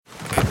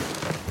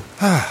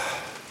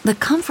The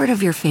comfort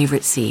of your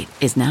favorite seat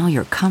is now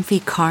your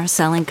comfy car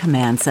selling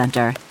command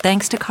center,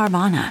 thanks to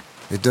Carvana.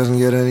 It doesn't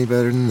get any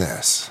better than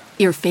this.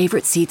 Your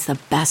favorite seat's the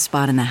best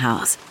spot in the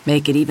house.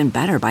 Make it even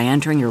better by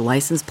entering your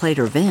license plate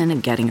or VIN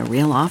and getting a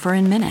real offer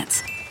in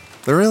minutes.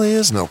 There really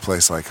is no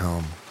place like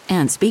home.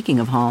 And speaking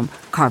of home,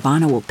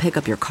 Carvana will pick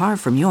up your car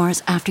from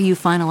yours after you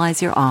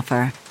finalize your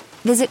offer.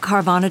 Visit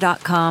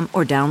Carvana.com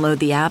or download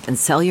the app and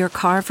sell your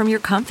car from your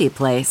comfy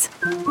place.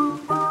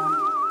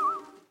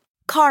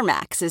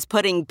 CarMax is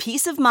putting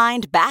peace of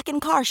mind back in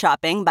car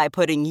shopping by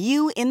putting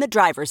you in the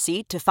driver's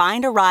seat to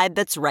find a ride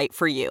that's right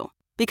for you.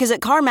 Because at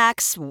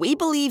CarMax, we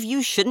believe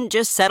you shouldn't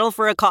just settle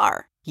for a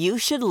car. You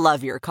should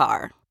love your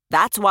car.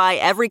 That's why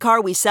every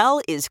car we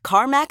sell is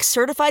CarMax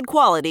certified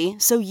quality,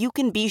 so you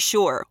can be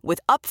sure with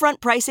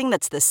upfront pricing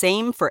that's the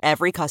same for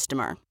every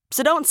customer.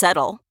 So don't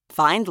settle.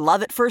 Find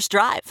love at first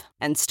drive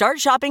and start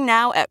shopping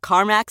now at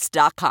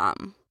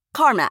CarMax.com.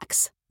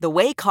 CarMax, the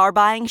way car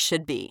buying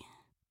should be.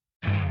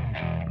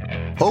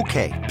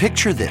 Okay,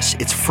 picture this.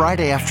 It's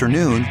Friday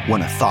afternoon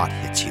when a thought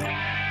hits you.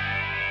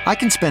 I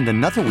can spend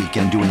another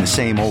weekend doing the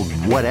same old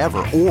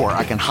whatever, or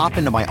I can hop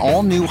into my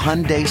all-new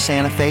Hyundai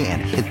Santa Fe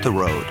and hit the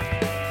road.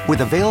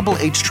 With available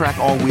H-Track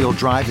all-wheel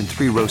drive and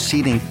 3-row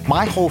seating,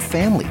 my whole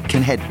family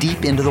can head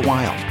deep into the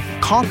wild.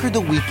 Conquer the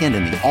weekend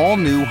in the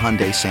all-new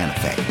Hyundai Santa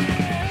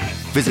Fe.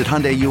 Visit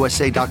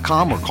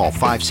HyundaiUSA.com or call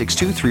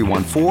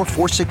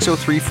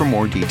 562-314-4603 for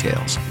more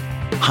details.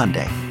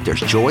 Hyundai, there's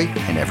joy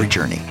in every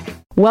journey.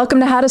 Welcome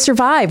to How to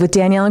Survive with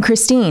Danielle and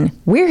Kristine.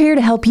 We're here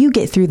to help you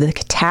get through the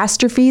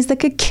catastrophes that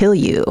could kill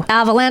you.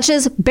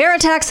 Avalanches, bear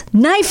attacks,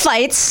 knife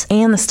fights.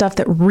 And the stuff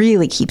that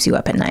really keeps you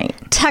up at night.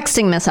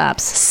 Texting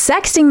mishaps.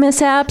 Sexting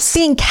mishaps.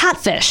 Being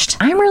catfished.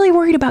 I'm really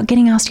worried about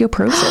getting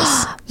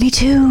osteoporosis. Me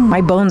too. My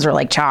bones are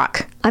like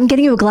chalk. I'm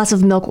getting you a glass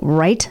of milk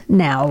right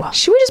now.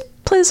 Should we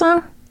just play the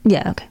song?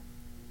 Yeah, okay.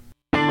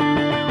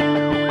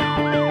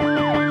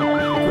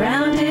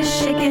 Ground is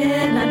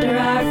shaking under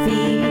our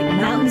feet.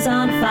 Mountains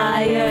on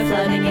fire,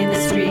 flooding in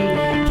the street.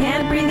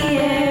 Can't breathe the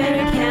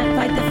air, can't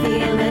fight the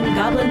feeling.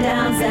 Gobbling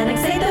down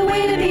Xanax ain't the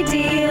way to be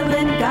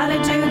dealing. Gotta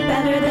do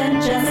better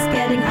than just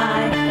getting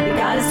high. We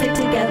gotta stick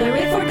together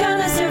if we're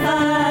gonna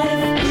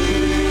survive.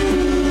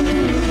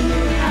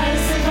 Ooh, how to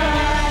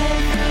survive.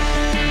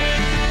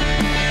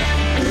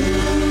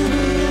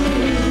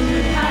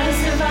 Ooh, how to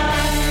survive.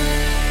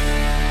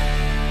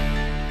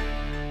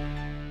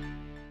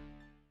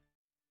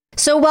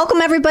 So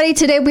welcome everybody.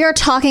 Today we are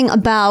talking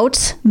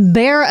about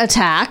bear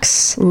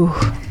attacks. Ooh,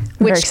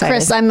 which, excited.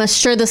 Chris, I'm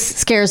sure this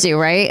scares you,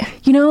 right?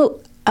 You know,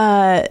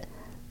 I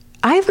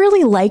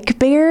really like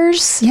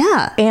bears.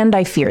 Yeah. And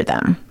I fear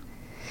them.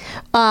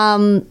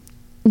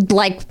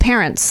 Like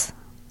parents.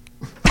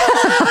 You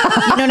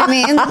know what I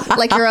mean?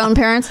 Like your own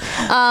parents.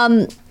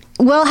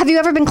 Well, have you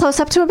ever been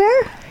close up to a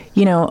bear?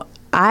 You know,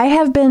 I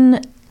have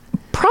been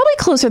probably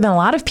closer than a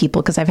lot of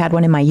people because I've had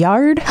one in my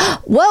yard.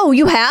 Whoa,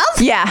 you have?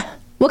 Yeah.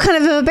 What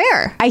kind of a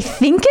bear? I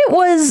think it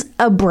was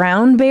a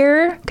brown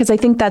bear because I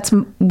think that's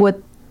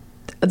what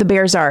the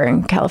bears are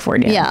in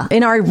California. Yeah.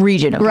 In our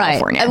region of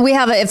California. We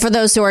have, for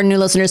those who are new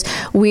listeners,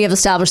 we have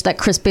established that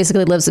Chris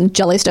basically lives in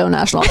Jellystone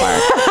National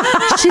Park.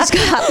 She's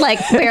got like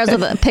bears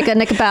with a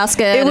picnic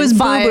basket. It was Boo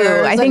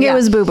Boo. I think it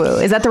was Boo Boo.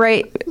 Is that the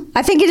right?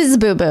 I think it is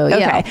Boo Boo.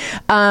 Yeah. Okay.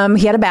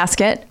 He had a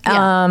basket.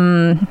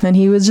 And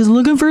he was just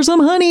looking for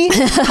some honey. How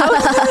was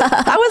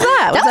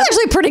that? That was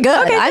actually pretty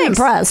good. Okay, I'm thanks.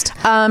 impressed.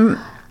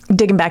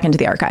 Digging back into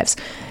the archives.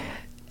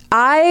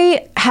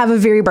 I have a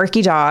very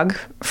barky dog,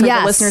 for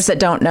the listeners that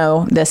don't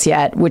know this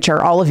yet, which are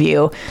all of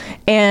you.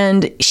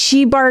 And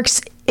she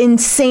barks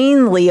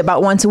insanely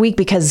about once a week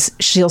because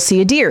she'll see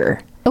a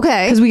deer.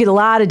 Okay. Because we get a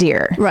lot of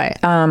deer. Right.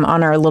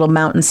 On our little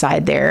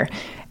mountainside there.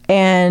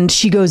 And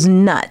she goes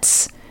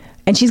nuts.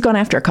 And she's gone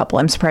after a couple.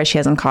 I'm surprised she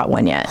hasn't caught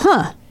one yet.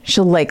 Huh.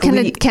 She'll like...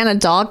 Can a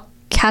dog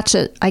catch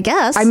it, I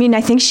guess? I mean,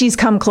 I think she's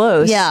come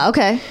close. Yeah,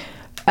 okay.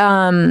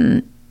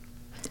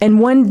 And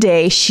one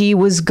day she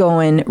was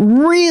going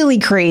really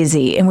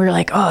crazy and we were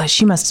like, oh,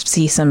 she must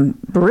see some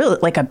really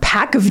like a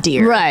pack of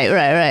deer.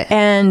 Right.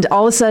 And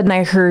all of a sudden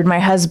I heard my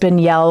husband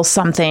yell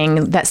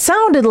something that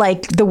sounded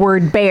like the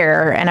word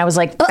bear. And I was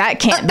like, that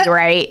can't be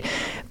right.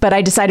 But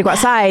I decided to go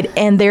outside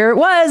and there it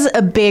was,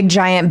 a big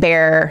giant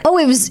bear. Oh,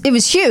 it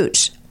was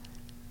huge.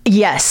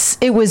 Yes,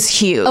 it was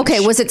huge.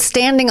 Okay. Was it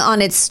standing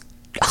on its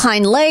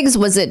hind legs?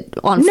 Was it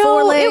on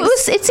four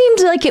legs? It seemed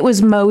like it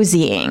was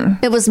moseying.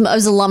 It was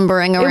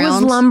lumbering around. It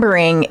was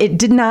lumbering. It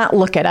did not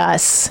look at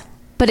us.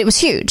 But it was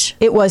huge.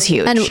 It was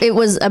huge. And it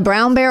was a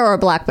brown bear or a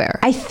black bear?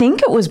 I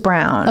think it was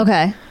brown.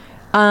 Okay.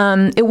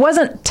 It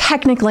wasn't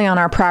technically on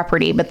our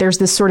property, but there's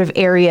this sort of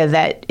area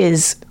that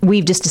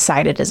we've just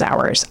decided is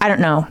ours. I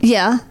don't know.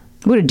 Yeah.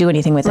 We wouldn't do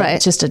anything with it.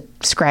 It's just a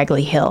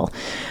scraggly hill.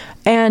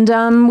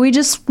 And we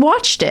just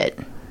watched it.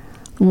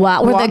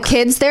 Wow. Were the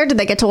kids there? Did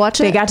they get to watch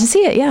it? They got to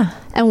see it, yeah.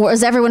 And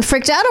was everyone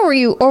freaked out or were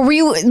you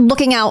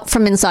looking out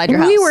from inside your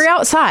house? We were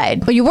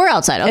outside. Oh, you were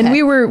outside. Okay.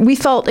 And we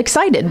felt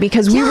excited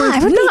because we were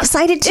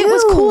excited too. It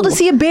was cool to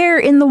see a bear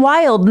in the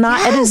wild, not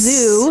at a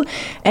zoo.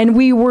 And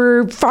we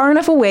were far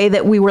enough away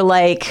that we were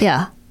like,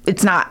 yeah,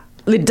 it's not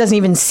it doesn't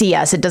even see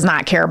us. It does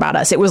not care about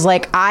us. It was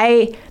like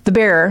the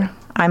bear.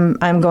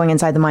 I'm going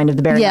inside the mind of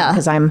the bear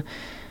because I'm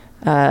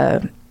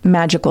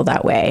magical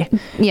that way.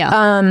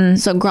 Yeah.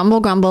 So grumble,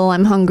 grumble.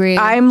 I'm hungry.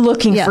 I'm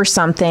looking for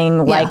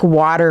something like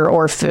water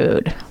or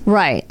food.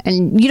 Right.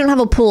 And you don't have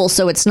a pool,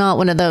 so it's not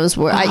one of those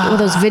where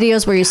those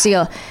videos where you see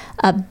a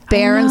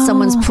bear in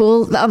someone's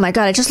pool. Oh my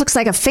God, it just looks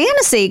like a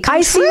fantasy come I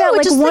true. see that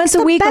like once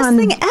a week best on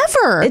thing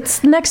ever.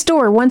 It's next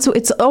door. It's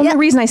the only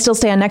reason I still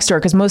stay on next door,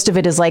 because most of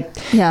it is like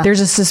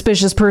there's a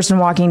suspicious person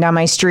walking down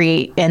my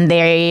street and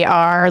they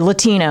are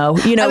Latino.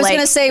 You know, I was going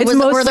to say,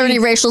 were there any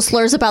racial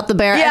slurs about the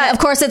bear? Yeah, and of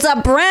course it's a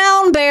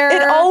brown bear.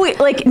 It always,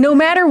 like, no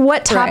matter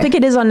what topic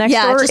it is on next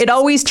door, it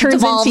always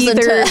turns into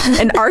either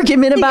an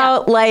argument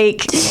about like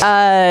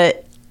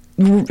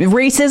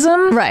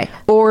racism,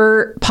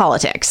 or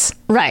politics.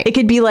 Right. It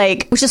could be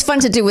like, which is fun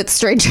to do with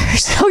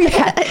strangers. Oh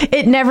yeah,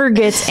 it never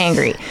gets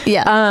angry.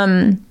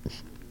 Yeah.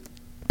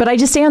 But I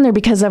just stay on there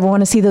because I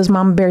want to see those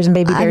mama bears and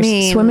baby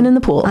bears swimming in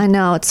the pool. I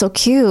know, it's so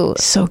cute.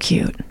 So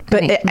cute.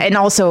 But and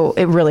also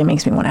it really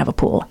makes me want to have a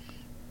pool.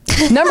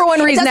 Number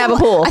one reason to have a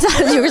pool. I thought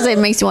you were going to say it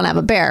makes you want to have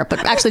a bear, but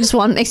actually just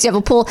makes you have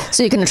a pool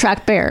so you can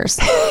attract bears.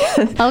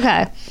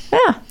 Okay.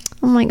 Yeah.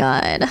 Oh my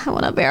God, I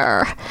want a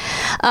bear.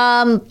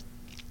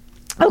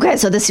 Okay,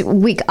 so this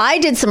week I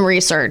did some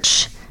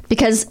research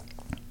because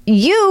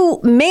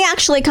you may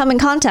actually come in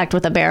contact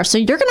with a bear, so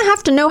you're going to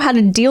have to know how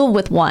to deal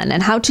with one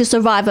and how to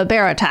survive a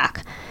bear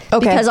attack.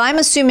 Okay. Because I'm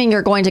assuming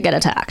you're going to get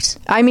attacked.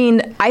 I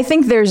mean, I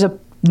think there's a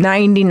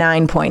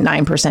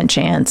 99.9%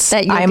 chance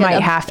that I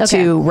might have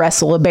to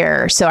wrestle a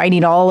bear. So I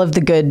need all of the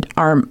good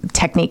arm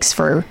techniques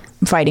for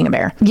fighting a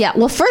bear. Yeah.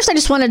 Well, first, I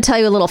just wanted to tell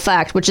you a little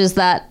fact, which is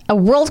that a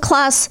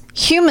world-class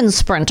human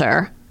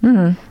sprinter,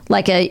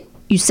 like a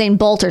Usain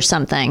Bolt or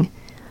something,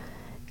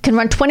 can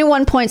run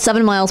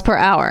 21.7 miles per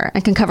hour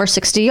and can cover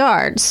 60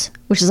 yards,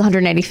 which is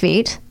 180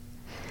 feet.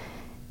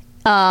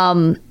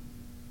 A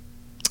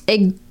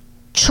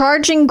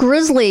charging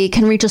grizzly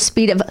can reach a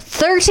speed of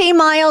 30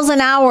 miles an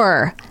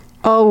hour.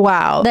 Oh,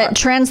 wow. That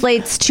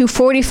translates to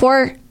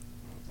 44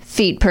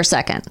 feet per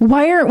second.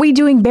 Why aren't we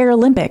doing Bear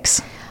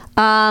Olympics?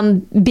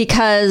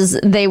 Because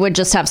they would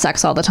just have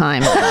sex all the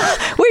time.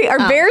 Wait, are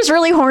bears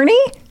really horny?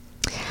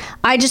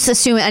 I just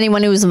assume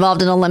anyone who's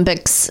involved in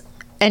Olympics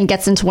and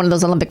gets into one of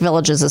those Olympic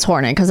villages is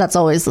horny, because that's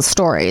always the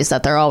story, is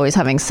that they're always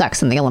having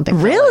sex in the Olympic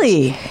village.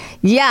 Really?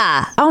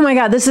 Yeah. Oh my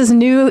God, this is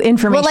new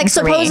information. Well, like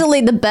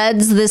supposedly the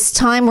beds this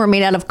time were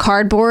made out of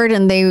cardboard,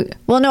 and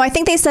I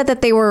think they said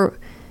that they were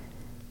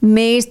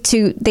made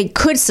to, they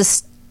could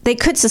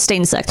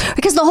sustain sex,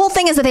 because the whole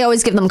thing is that they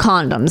always give them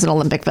condoms in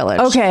Olympic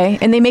Village. Okay,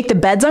 and they make the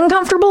beds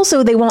uncomfortable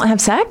so they won't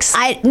have sex?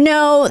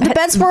 No, the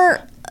beds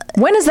were.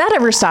 When has that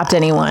ever stopped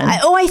anyone?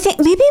 I think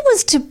maybe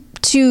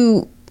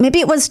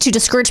it was to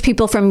discourage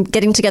people from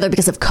getting together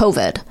because of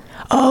COVID.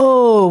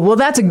 Oh,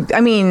 well,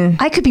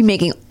 I could be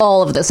making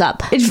all of this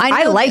up.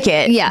 I like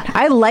it. Yeah.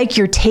 I like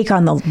your take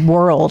on the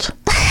world.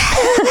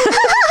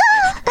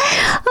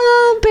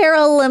 Oh,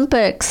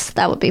 Paralympics.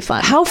 That would be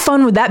fun. How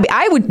fun would that be?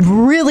 I would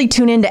really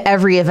tune into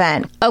every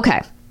event.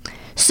 Okay.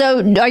 So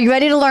are you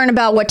ready to learn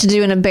about what to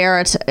do in a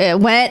bear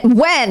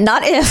when,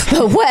 not if,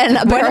 but when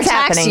a bear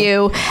attacks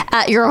you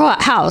at your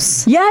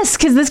house? Yes,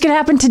 because this could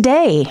happen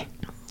today.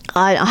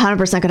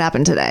 100% could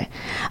happen today.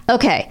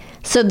 Okay.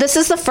 So this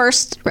is the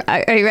first.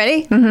 Are you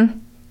ready? Mm-hmm.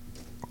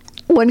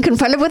 When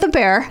confronted with a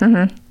bear,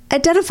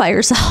 identify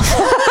yourself.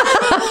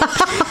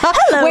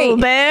 Hello,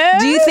 bear.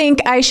 Do you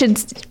think I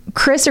should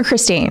Chris or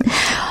Kristine?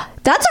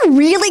 That's a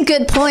really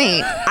good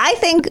point. I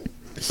think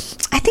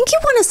you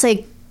want to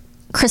say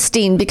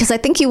Kristine, because I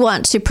think you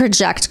want to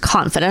project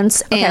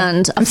confidence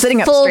and I'm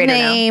sitting up full straighter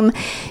name.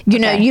 Now. You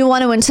know, you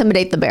want to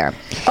intimidate the bear.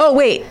 Oh,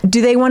 wait.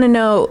 Do they want to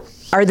know,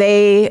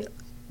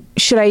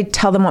 should I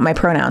tell them what my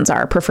pronouns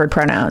are, preferred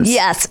pronouns?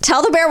 Yes.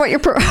 Tell the bear what your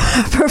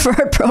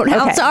preferred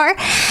pronouns are.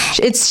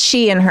 It's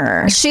she and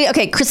her.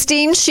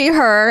 Kristine, she,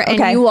 her,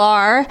 and you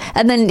are.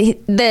 And then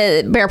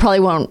the bear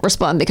probably won't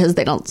respond because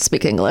they don't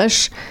speak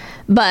English.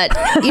 But,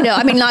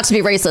 not to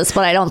be racist,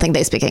 but I don't think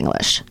they speak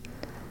English.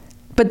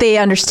 But they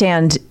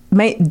understand,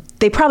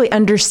 they probably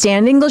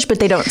understand English, but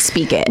they don't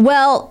speak it.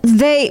 Well,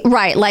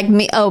 like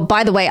me. Oh,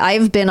 by the way,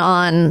 I've been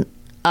on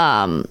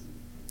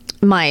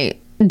my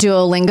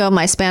Duolingo,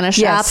 my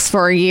Spanish app,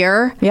 for a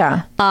year.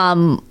 Yeah.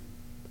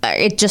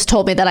 It just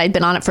told me that I'd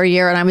been on it for a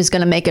year, and I was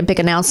going to make a big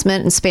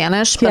announcement in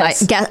Spanish, but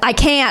I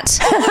can't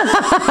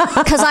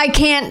because I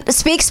can't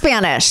speak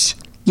Spanish.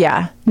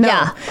 Yeah. No.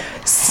 Yeah.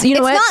 It's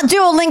not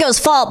Duolingo's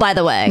fault, by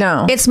the way.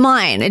 No. It's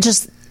mine. It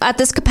just, at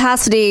this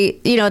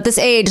capacity, at this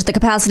age, the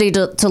capacity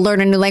to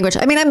learn a new language.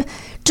 I mean, I'm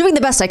doing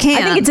the best I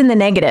can. I think it's in the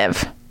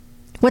negative.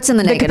 What's in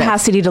the negative? The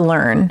capacity to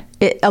learn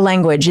a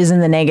language is in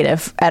the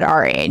negative at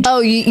our age.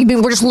 Oh, you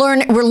mean we're just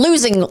we're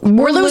losing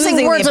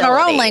words in our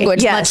own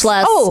language, much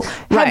less.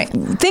 Oh, right.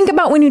 Think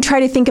about when you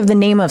try to think of the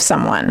name of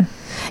someone.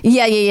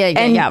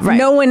 Yeah, right.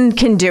 No one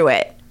can do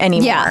it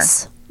anymore.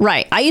 Yes.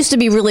 Right. I used to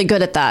be really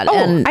good at that.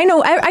 Oh, I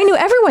knew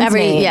everyone's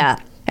name. Yeah.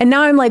 And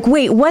now I'm like,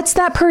 wait, what's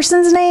that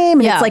person's name?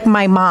 And it's like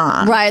my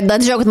mom. Right. The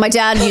joke with my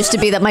dad used to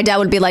be that my dad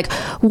would be like,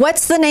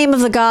 what's the name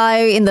of the guy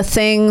in The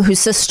Thing whose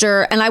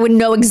sister? And I would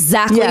know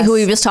exactly who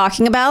he was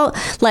talking about.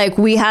 Like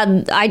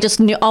I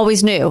just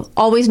always knew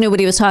what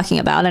he was talking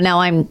about. And now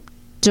I'm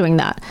doing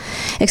that,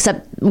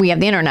 except we have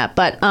the internet.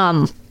 But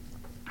not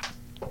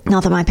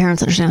that my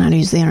parents understand how to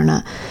use the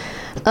internet.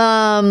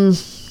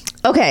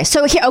 Okay,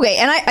 so here,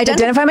 and I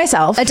identify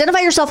myself. Identify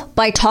yourself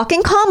by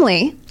talking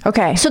calmly.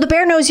 Okay. So the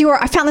bear knows you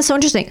are. I found this so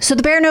interesting. So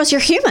the bear knows you're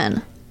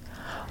human,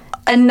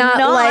 and not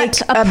like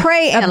a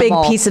prey animal,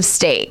 a big piece of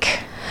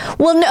steak.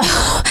 Well,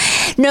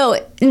 no,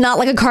 not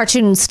like a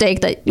cartoon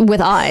steak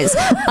with eyes.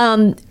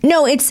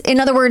 No, it's,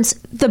 in other words,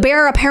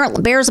 bears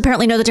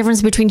apparently know the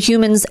difference between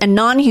humans and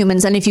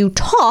non-humans, and if you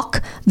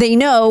talk, they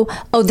know,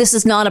 oh, this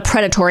is not a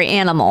predatory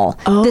animal.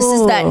 Oh. This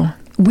is that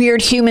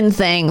weird human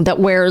thing that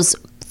wears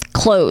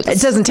clothes. It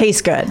doesn't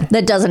taste good.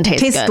 That doesn't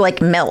taste good. Tastes like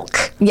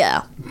milk.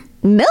 Yeah.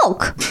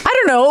 Milk?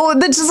 I don't know.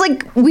 That's just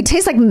like... We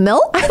taste like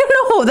milk? I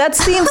don't know. That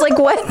seems like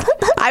what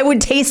I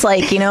would taste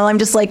like, I'm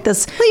just like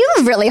this... Well, you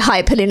have a really high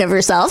opinion of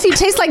yourself. You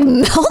taste like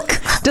milk.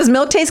 Does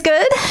milk taste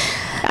good?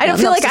 I don't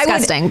feel like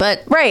disgusting,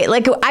 but... Right.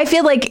 Like, I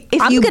feel like if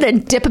I'm going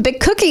to dip a big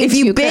cookie if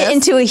you bit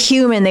into a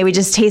human, they would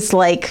just taste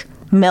like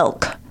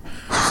milk.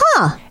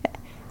 Huh.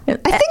 I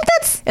think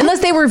that's... Unless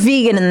they were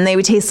vegan and they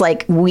would taste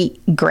like wheat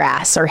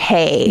grass or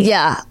hay.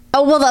 Yeah.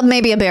 Oh, well,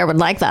 maybe a bear would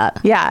like that.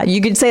 Yeah. You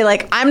could say,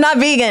 like, I'm not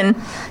vegan.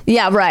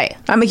 Yeah, right.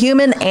 I'm a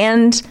human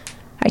and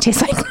I taste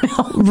like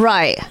milk.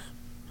 Right.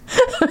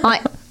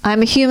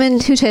 I'm a human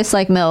who tastes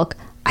like milk.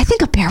 I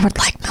think a bear would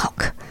like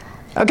milk.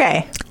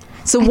 Okay.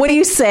 So what do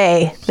you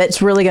say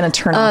that's really going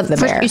to turn off the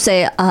bear? First you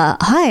say,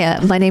 hi,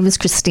 my name is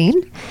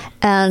Kristine,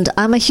 and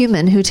I'm a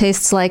human who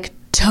tastes like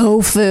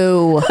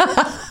tofu.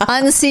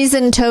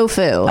 Unseasoned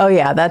tofu. Oh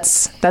yeah,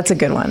 that's a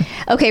good one.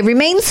 Okay,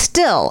 remain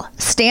still.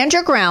 Stand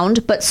your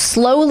ground, but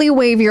slowly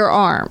wave your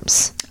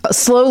arms.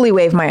 Slowly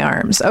wave my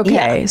arms.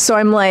 Okay. Yeah. So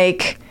I'm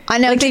like... I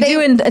know. Like they do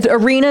in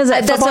arenas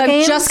at football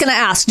games? I'm just going to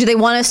ask. Do they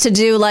want us to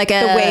do like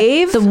the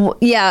wave?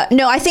 Yeah.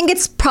 No, I think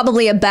it's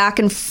probably a back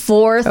and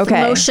forth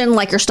motion,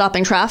 like you're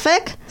stopping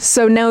traffic.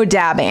 So no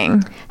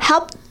dabbing.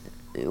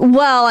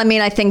 Well, I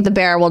mean, I think the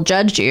bear will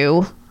judge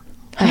you.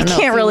 I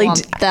can't really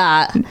do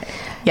that.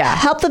 Yeah.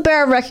 Help the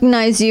bear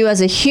recognize you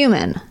as a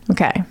human.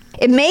 Okay.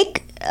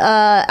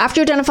 After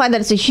you identify that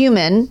it's a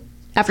human,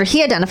 after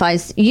he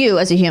identifies you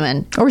as a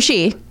human. Or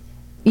she.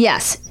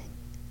 Yes.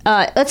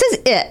 That says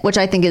it, which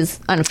I think is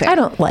unfair. I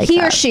don't like He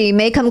that. or she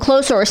may come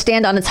closer or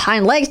stand on its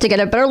hind legs to get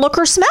a better look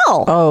or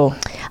smell. Oh.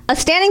 A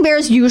standing bear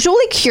is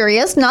usually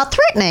curious, not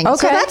threatening. Okay.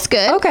 So that's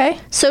good. Okay.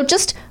 So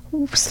just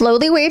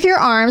slowly wave your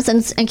arms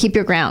and keep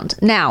your ground.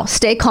 Now,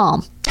 stay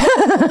calm.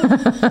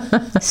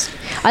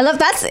 I love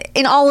that's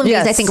in all of these.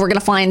 I think we're going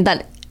to find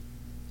that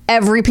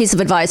every piece of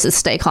advice is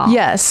stay calm.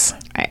 Yes. All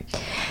right.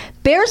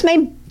 Bears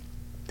may...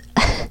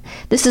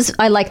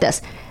 I like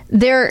this.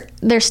 They're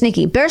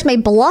sneaky. Bears may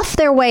bluff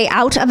their way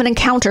out of an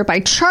encounter by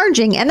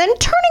charging and then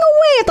turning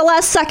away at the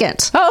last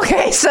second.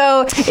 Okay,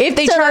 so if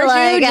they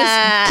charge you,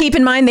 just keep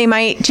in mind they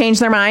might change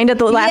their mind at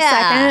the last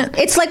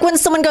second. It's like when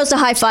someone goes to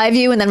high five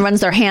you and then runs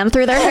their hand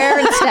through their hair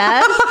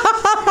instead.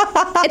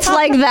 It's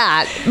like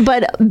that,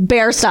 but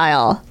bear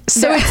style.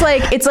 So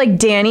it's like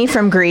Danny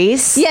from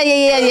Grease.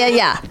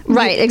 Yeah.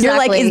 Right, exactly. You're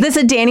like, is this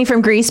a Danny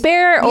from Grease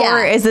bear,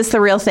 or is this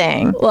the real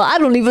thing? Well, I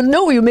don't even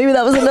know you. Maybe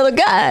that was another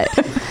guy.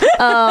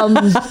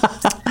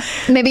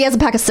 Maybe he has a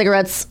pack of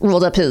cigarettes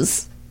rolled up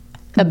his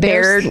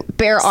bear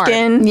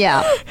skin. Arm.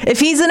 Yeah. If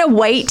he's in a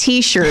white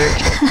t-shirt,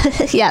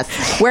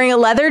 yes, wearing a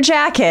leather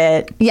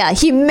jacket,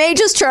 he may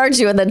just charge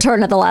you and then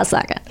turn at the last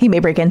second. He may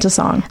break into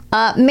song.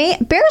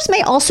 Bears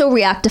may also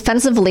react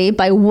defensively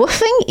by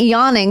woofing,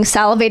 yawning,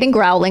 salivating,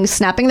 growling,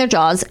 snapping their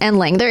jaws, and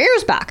laying their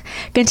ears back.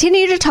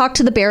 Continue to talk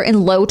to the bear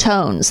in low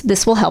tones.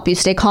 This will help you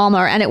stay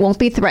calmer, and it won't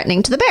be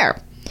threatening to the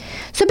bear.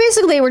 So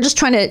basically, we're just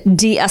trying to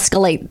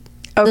de-escalate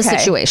the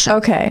situation.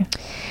 Okay.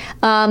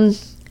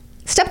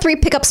 Step 3,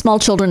 pick up small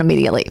children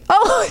immediately.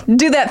 Oh,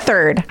 do that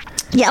third.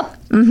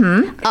 Yep.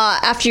 Mm-hmm.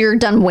 After you're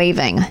done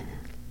waving.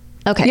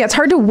 Okay. Yeah, it's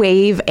hard to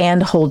wave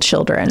and hold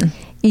children.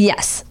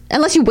 Yes.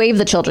 Unless you wave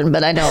the children,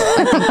 but I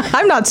think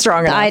I'm not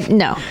strong enough.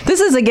 No.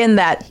 This is, again,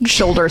 that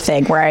shoulder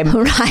thing where I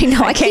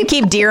know. I can't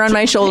keep deer on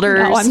my shoulders.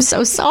 No, I'm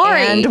so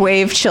sorry. And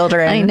wave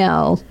children. I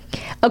know.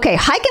 Okay,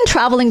 hike and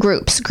travel in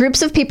groups.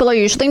 Groups of people are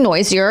usually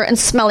noisier and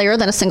smellier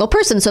than a single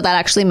person, so that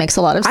actually makes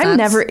a lot of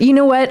sense. You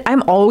know what?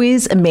 I'm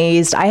always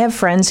amazed. I have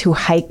friends who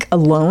hike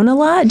alone a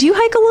lot. Do you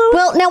hike alone?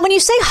 Well, now when you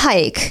say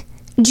hike,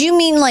 do you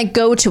mean like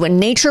go to a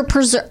nature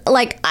preserve?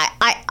 Like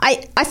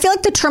I feel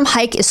like the term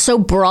hike is so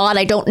broad.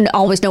 I don't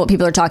always know what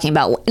people are talking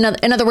about.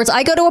 In other words,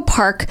 I go to a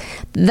park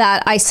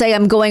that I say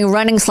I'm going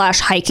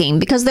running/hiking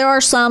because there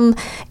are some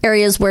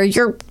areas where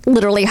you're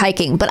literally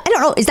hiking. But I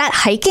don't know. Is that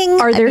hiking?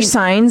 Are there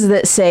signs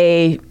that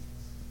say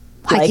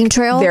Hiking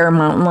trail? There are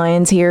mountain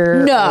lions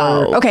here?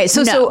 No. Okay,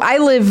 so I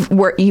live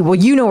where, well,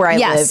 you know where I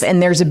live,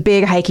 and there's a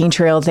big hiking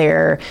trail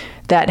there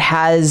that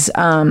has,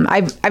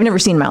 I've never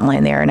seen a mountain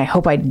lion there, and I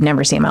hope I'd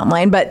never see a mountain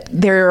lion, but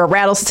there are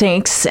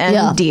rattlesnakes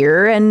and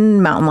deer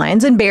and mountain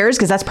lions and bears,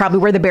 because that's probably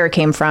where the bear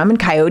came from, and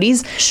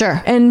coyotes.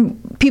 Sure. And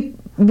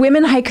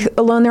women hike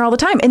alone there all the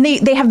time, and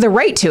they have the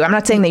right to. I'm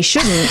not saying they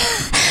shouldn't.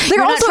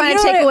 They're also trying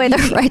to take away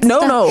their rights.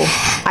 No,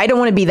 I don't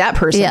want to be that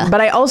person. Yeah.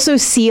 But I also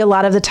see a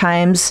lot of the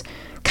times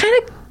kind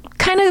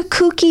of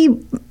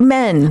kooky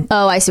men.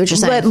 Oh, I see what you're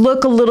saying. That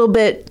look a little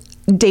bit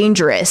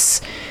dangerous.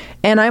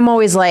 And I'm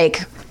always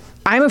like,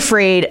 I'm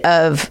afraid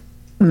of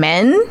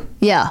men.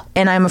 Yeah.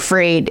 And I'm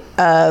afraid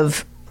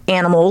of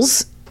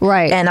animals.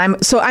 Right. And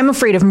I'm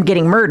afraid of them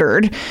getting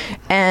murdered.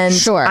 And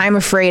sure. I'm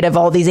afraid of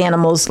all these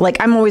animals. Like,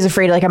 I'm always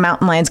afraid like a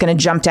mountain lion's going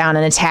to jump down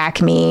and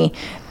attack me.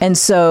 And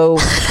so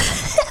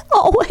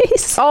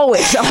Always. You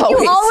always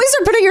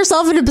are putting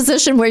yourself in a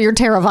position where you're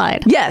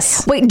terrified.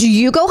 Yes. Wait, do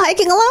you go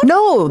hiking alone?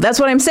 No, that's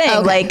what I'm saying.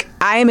 Okay. Like,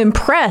 I'm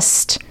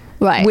impressed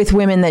Right. with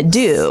women that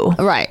do.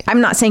 Right.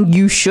 I'm not saying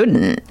you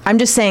shouldn't. I'm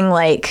just saying,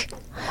 like,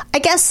 I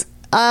guess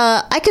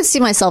I could see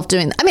myself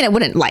doing. I mean, I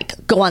wouldn't like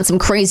go on some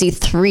crazy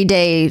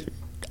 3-day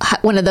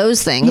one of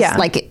those things. Yeah.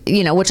 Like,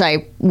 you know, which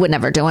I would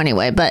never do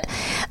anyway. But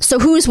so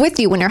who's with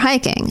you when you're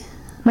hiking?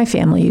 my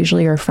family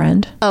usually, or a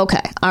friend.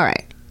 Okay. All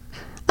right.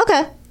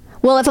 Okay.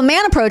 Well, if a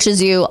man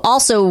approaches you,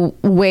 also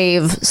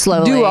wave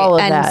slowly. Do all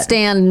of and that.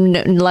 stand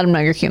and let him know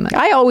you're human.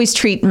 I always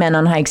treat men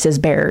on hikes as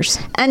bears.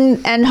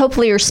 And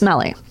hopefully you're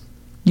smelly.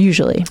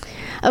 Usually.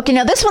 Okay,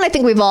 now this one I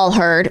think we've all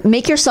heard.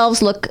 Make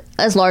yourselves look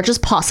as large as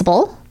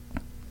possible.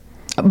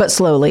 But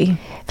slowly.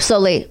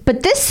 Slowly.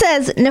 But this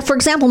says, now, for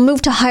example,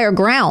 move to higher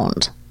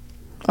ground.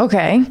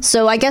 Okay.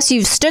 So I guess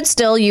you've stood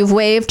still, you've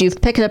waved,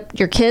 you've picked up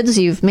your kids,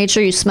 you've made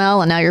sure you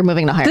smell, and now you're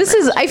moving to higher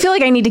ground. I feel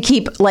like I need to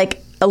keep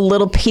like a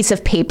little piece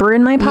of paper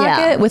in my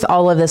pocket with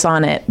all of this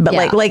on it, but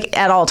like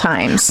at all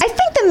times. I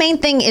think the main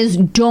thing is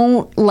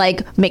don't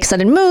like make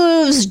sudden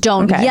moves,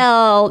 don't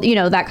yell, you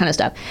know, that kind of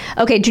stuff.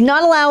 Okay, do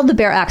not allow the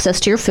bear access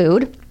to your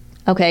food.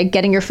 Okay,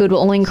 getting your food will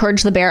only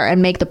encourage the bear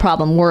and make the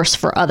problem worse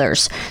for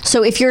others.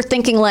 So if you're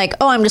thinking like,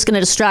 oh, I'm just going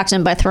to distract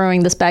him by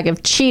throwing this bag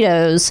of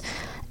Cheetos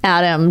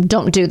at him,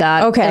 don't do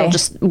that. Okay. It'll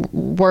just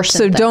worsen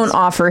So things. don't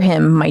offer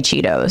him my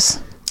Cheetos.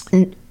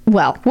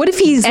 Well, what if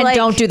he's and like...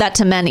 don't do that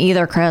to men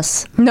either,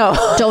 Chris. No.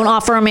 Don't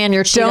offer a man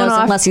your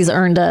Cheetos unless he's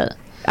earned it.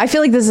 I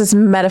feel like this is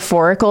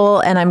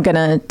metaphorical, and I'm going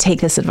to take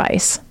this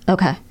advice.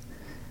 Okay.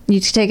 You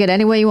can take it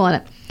any way you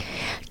want it.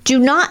 Do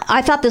not,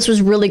 I thought this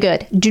was really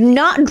good. Do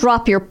not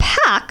drop your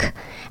pack,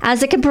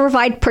 as it can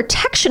provide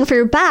protection for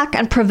your back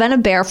and prevent a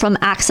bear from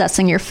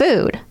accessing your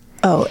food.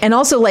 Oh, and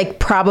also like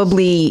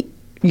probably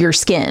your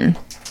skin.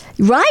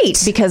 Right.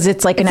 Because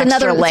it's like an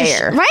extra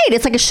layer. Right.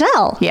 It's like a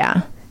shell.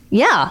 Yeah.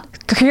 Yeah.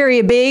 Carry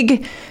a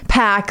big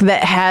pack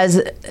that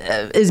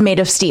is made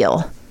of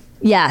steel.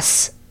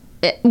 Yes.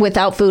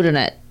 Without food in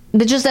it.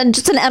 Just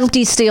an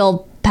empty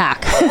steel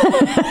pack.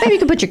 Maybe you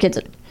can put your kids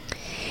in.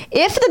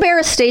 If the bear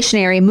is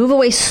stationary, move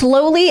away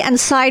slowly and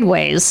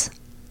sideways,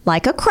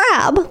 like a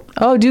crab.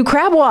 Oh, do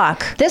crab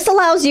walk. This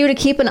allows you to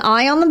keep an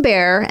eye on the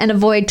bear and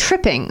avoid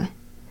tripping.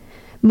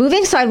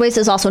 Moving sideways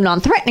is also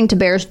non-threatening to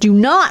bears. Do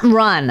not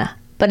run.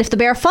 But if the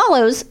bear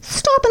follows,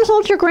 stop and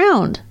hold your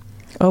ground.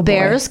 Oh, boy.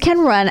 Bears can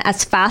run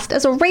as fast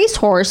as a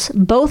racehorse,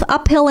 both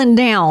uphill and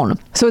down.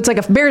 So it's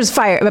like a bear is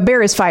fire. A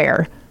bear is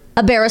fire.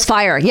 A bear is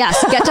fire.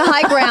 Yes. Get to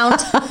high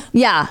ground.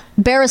 Yeah.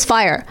 Bear is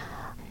fire.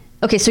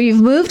 Okay. So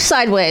you've moved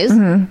sideways.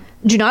 Mm-hmm.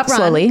 Do not run.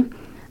 Slowly.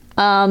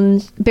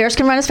 Bears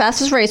can run as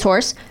fast as a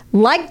racehorse.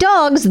 Like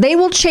dogs, they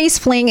will chase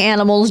fleeing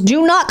animals.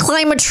 Do not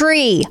climb a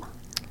tree.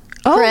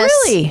 Oh, Chris.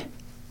 really?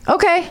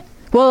 Okay.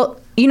 Well,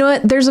 you know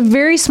what? There's a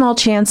very small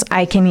chance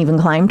I can even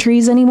climb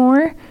trees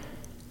anymore.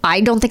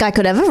 I don't think I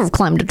could ever have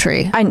climbed a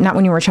tree. Not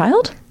when you were a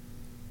child?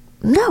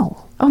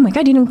 No. Oh my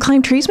God, you didn't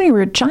climb trees when you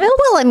were a child?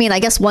 Well, I mean, I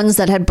guess ones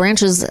that had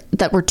branches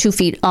that were 2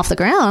 feet off the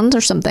ground or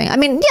something. I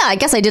mean, yeah, I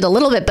guess I did a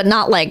little bit, but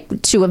not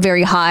like to a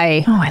very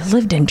high. Oh, I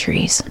lived in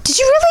trees. Did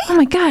you really? Oh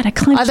my God, I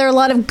climbed. Are there a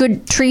lot of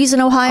good trees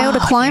in Ohio to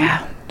climb?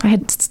 Yeah. I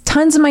had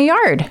tons in my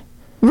yard.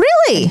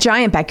 Really?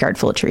 Giant backyard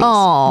full of trees.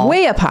 Oh.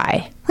 Way up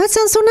high. That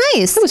sounds so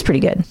nice. It was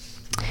pretty good.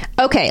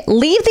 Okay,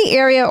 leave the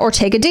area or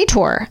take a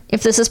detour.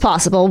 If this is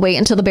possible, wait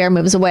until the bear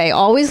moves away.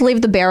 Always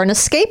leave the bear an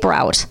escape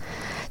route.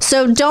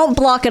 So don't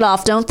block it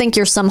off. Don't think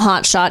you're some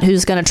hot shot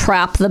who's going to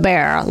trap the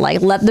bear.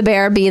 Like, let the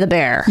bear be the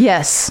bear.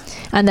 Yes.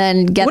 And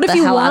then get the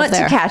hell out of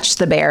there. What if you want to catch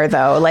the bear,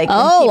 though? Like,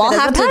 I'll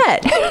have to.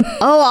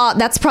 Pet.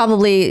 That's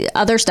probably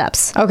other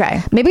steps.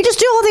 Okay. Maybe just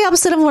do all the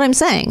opposite of what I'm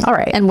saying. All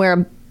right. And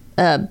wear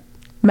a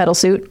metal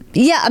suit?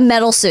 Yeah, a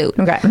metal suit.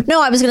 Okay.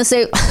 No, I was going to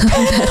say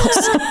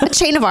a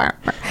chain of armor.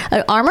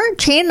 Armor?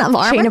 Chain of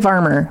armor? Chain of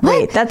armor.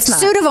 Wait, that's not.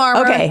 Suit of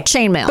armor. Okay.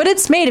 Chainmail. But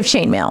it's made of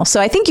chainmail.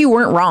 So I think you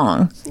weren't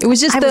wrong. It was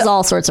just I was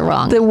all sorts of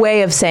wrong. The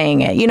way of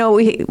saying it. You know,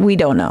 we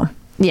don't know.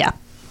 Yeah.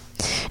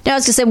 Now I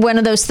was going to say one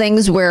of those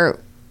things where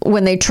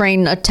when they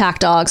train attack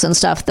dogs and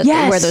stuff that they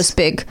wear those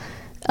big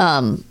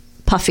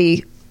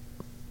puffy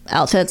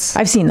outfits.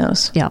 I've seen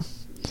those. Yeah.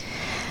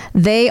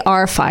 They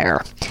are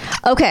fire.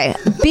 Okay,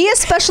 be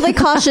especially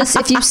cautious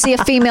if you see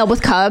a female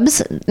with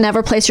cubs.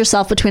 Never place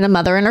yourself between a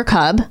mother and her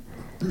cub.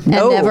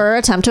 No. And never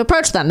attempt to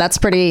approach them. That's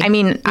pretty... I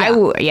mean,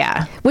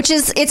 yeah. Which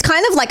is, it's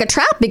kind of like a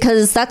trap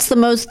because that's the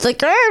most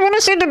like, I want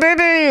to see the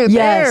baby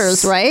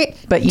bears, right?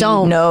 But you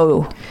don't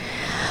know.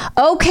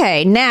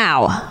 Okay,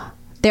 now,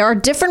 there are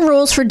different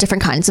rules for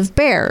different kinds of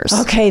bears.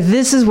 Okay,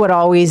 this is what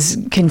always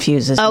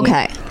confuses me.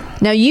 Okay.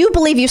 Now, you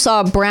believe you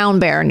saw a brown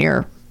bear in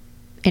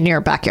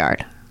your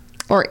backyard.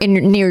 Or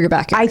near your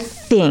backyard. I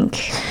think.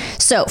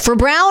 So, for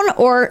brown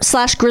or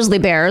 / grizzly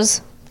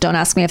bears... Don't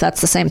ask me if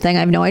that's the same thing. I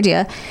have no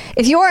idea.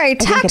 If you are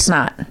attacked... I think it's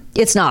not.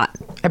 It's not.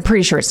 I'm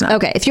pretty sure it's not.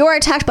 Okay. If you are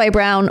attacked by a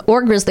brown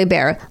or grizzly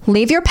bear,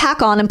 leave your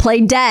pack on and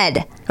play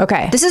dead.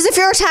 Okay. This is if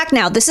you're attacked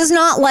now. This is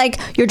not like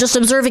you're just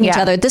observing each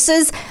other. This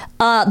is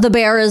the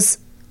bear is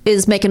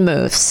making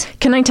moves.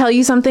 Can I tell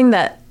you something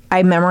that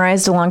I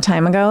memorized a long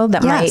time ago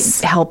that might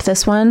help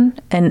this one?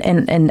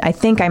 And I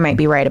think I might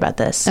be right about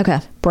this. Okay.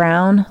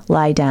 Brown,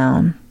 lie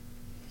down.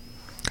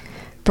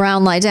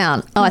 Brown, lie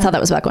down. Oh, I thought that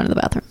was about going to the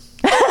bathroom.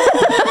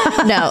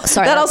 No,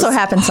 sorry. That also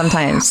happens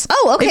sometimes.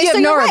 Oh, okay. If you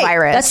have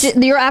norovirus.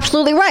 Right. You're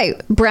absolutely right.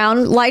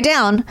 Brown, lie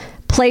down,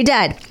 play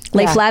dead.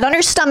 Lay flat on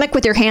your stomach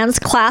with your hands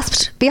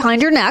clasped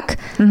behind your neck,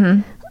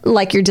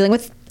 like you're dealing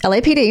with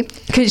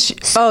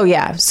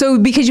LAPD. So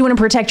because you want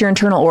to protect your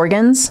internal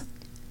organs?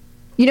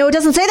 You know, it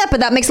doesn't say that, but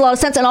that makes a lot of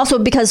sense. And also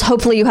because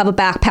hopefully you have a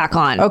backpack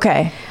on.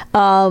 Okay.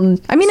 I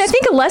mean, I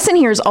think a lesson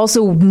here is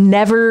also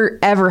never,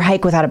 ever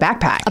hike without a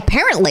backpack.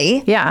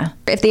 Apparently. Yeah.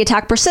 If the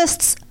attack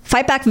persists,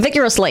 fight back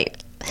vigorously.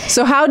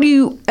 So how do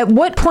you, at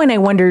what point, I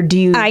wonder, do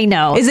you... I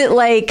know. Is it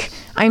like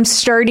I'm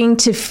starting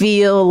to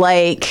feel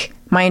like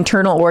my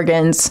internal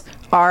organs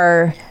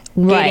are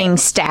getting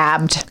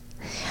stabbed?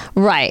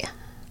 Right.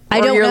 I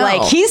or don't you're know.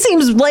 like, he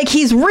seems like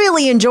he's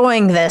really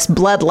enjoying this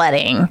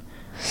bloodletting.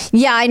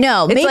 Yeah, I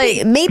know.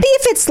 It's maybe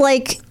if it's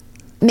like...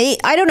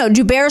 I don't know.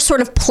 Do bears sort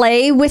of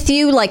play with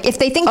you? Like, if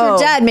they think you're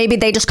dead, maybe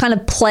they just kind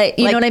of play.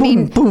 You like, know what I boom,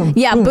 mean? Boom,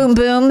 yeah, boom,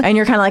 boom. And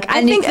you're kind of like,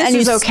 I think this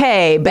is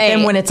okay. But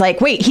then when it's like,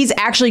 wait, he's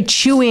actually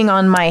chewing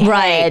on my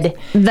head.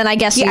 Then I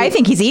guess I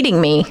think he's eating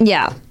me.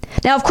 Yeah.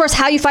 Now, of course,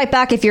 how you fight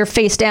back if you're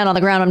face down on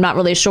the ground, I'm not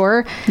really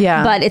sure.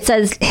 Yeah. But it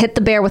says hit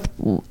the bear with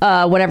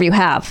whatever you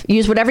have.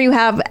 Use whatever you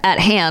have at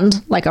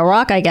hand, like a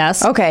rock, I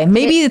guess. Okay.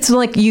 Maybe it's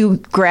like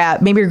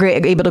maybe you're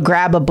able to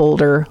grab a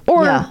boulder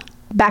or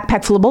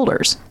backpack full of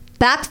boulders.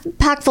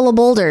 Backpack full of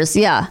boulders,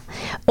 yeah.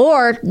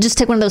 Or just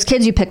take one of those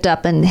kids you picked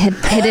up and hit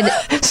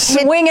it.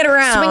 Swing it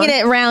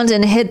around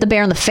and hit the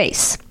bear in the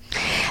face.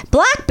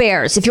 Black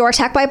bears. If you're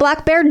attacked by a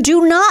black bear,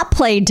 do not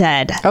play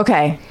dead.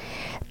 Okay.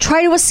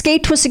 Try to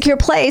escape to a secure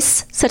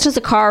place, such as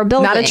a car or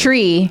building. Not a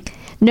tree.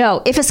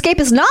 No. If escape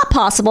is not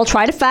possible,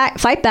 try to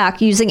fight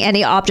back using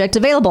any object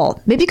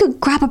available. Maybe you could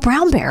grab a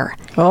brown bear.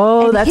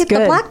 Oh, that's hit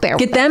good. The black bear.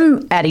 Get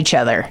them at each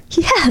other.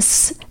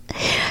 Yes.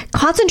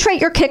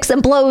 Concentrate your kicks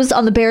and blows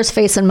on the bear's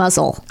face and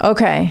muzzle.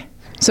 Okay.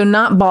 So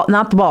not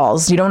the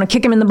balls. You don't want to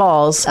kick them in the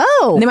balls.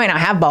 Oh. They might not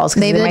have balls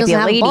because they might be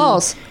a lady.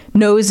 Balls.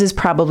 Nose is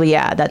probably,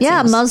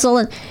 muzzle.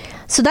 And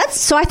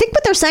so I think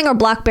what they're saying are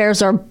black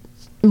bears are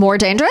more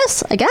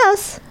dangerous, I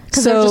guess.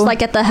 Because they're just like,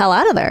 get the hell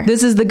out of there.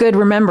 This is the good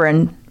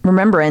remembering.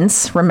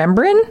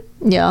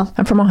 Yeah.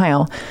 I'm from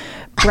Ohio.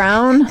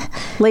 Brown,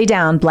 lay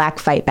down, black,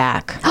 fight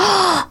back.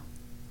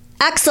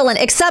 Excellent.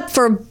 Except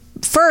for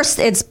first,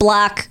 it's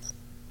black,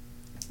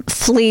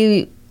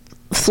 flee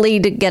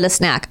to get a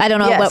snack. I don't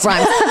know what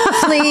rhymes.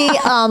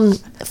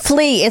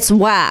 Flee, it's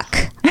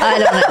whack.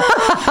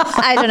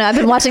 I don't know. I've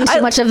been watching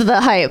too much of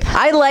the hype.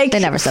 I like they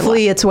never said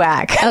flee, it's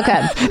whack.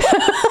 Okay.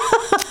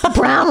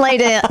 Brown, lay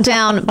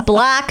down,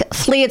 black,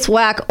 flee, it's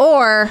whack,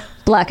 or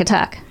black,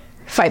 attack.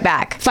 Fight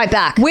back.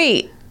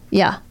 Wait.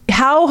 Yeah.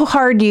 How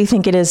hard do you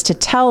think it is to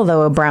tell,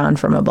 though, a brown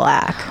from a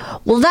black?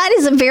 Well, that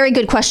is a very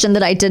good question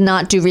that I did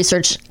not do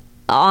research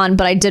on,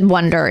 but I did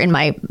wonder in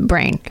my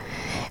brain.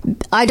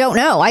 I don't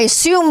know. I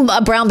assume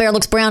a brown bear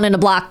looks brown and a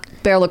black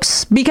bear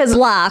looks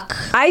black.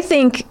 I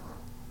think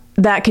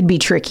that could be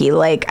tricky.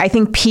 Like, I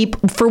think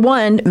for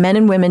one, men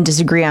and women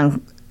disagree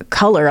on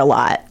color a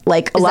lot.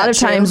 Like, a lot of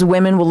times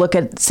women will look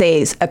at,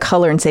 say, a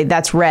color and say,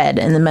 that's red.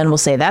 And the men will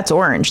say, that's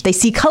orange. They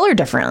see color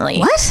differently.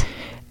 What?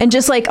 And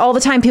just like all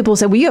the time people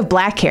say, well, you have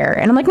black hair.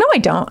 And I'm like, no, I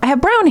don't. I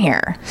have brown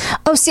hair.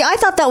 Oh, see, I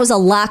thought that was a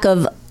lack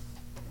of,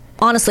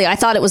 honestly, I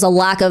thought it was a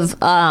lack of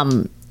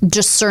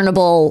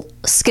discernible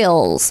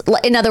skills.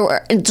 In other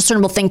words,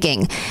 discernible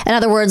thinking. In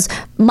other words,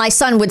 my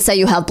son would say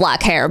you have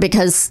black hair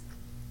because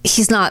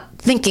he's not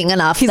thinking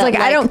enough. He's like,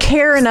 I don't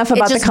care enough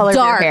about the color of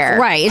your hair.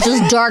 Right. It's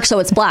just dark, so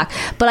it's black.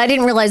 But I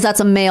didn't realize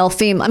that's a male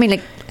female. I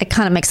mean, it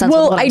kind of makes sense.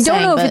 Well, with what I'm I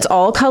don't know if it's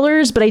all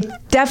colors, but I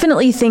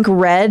definitely think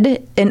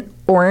red and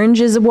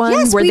orange is one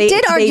where we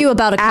did argue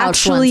about a couch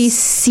actually once.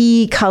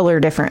 See color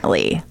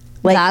differently.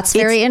 Like, that's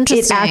very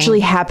interesting. It actually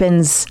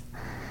happens.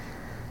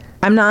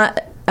 I'm not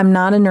a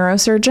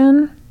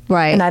neurosurgeon,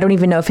 Right. And I don't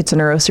even know if it's a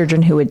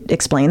neurosurgeon who would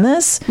explain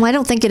this. Well, I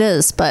don't think it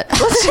is, but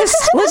Let's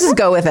just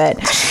go with it.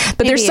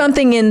 But there's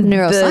something in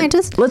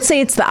neuroscientist. let's say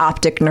it's the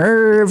optic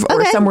nerve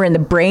or Okay. somewhere in the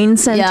brain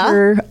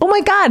center. Yeah. Oh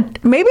my God,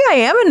 maybe I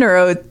am a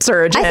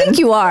neurosurgeon. I think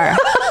you are. What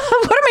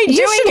am I doing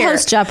You should here?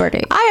 host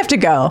Jeopardy. I have to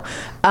go.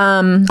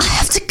 I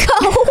have to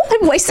go.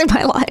 I'm wasting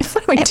my life.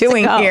 What am I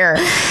doing here?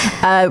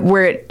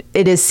 Where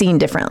it is seen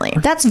differently.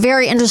 That's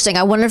very interesting.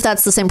 I wonder if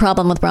that's the same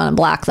problem with brown and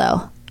black,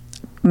 though.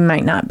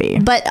 Might not be.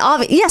 But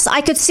yes,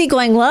 I could see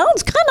going, well,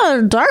 it's kind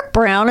of dark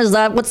brown. Is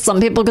that what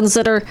some people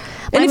consider?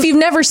 And if you've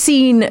never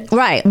seen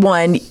Right.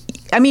 one,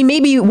 I mean,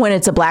 maybe when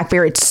it's a black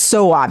bear, it's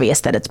so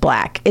obvious that it's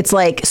black. It's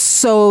like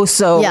so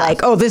Yeah. like,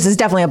 oh, this is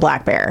definitely a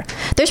black bear.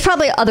 There's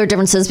probably other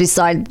differences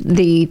beside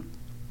the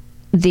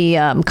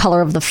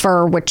color of the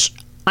fur, which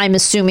I'm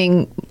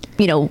assuming,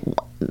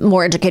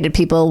 more educated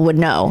people would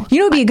know. You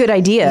know, it'd be a good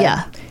idea.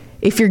 Yeah.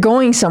 If you're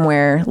going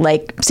somewhere,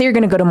 like say you're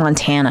going to go to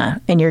Montana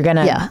and you're going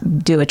to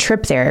do a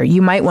trip there, you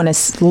might want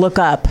to look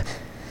up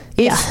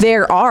if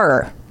there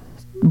are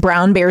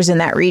brown bears in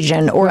that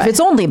region or if it's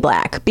only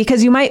black,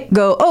 because you might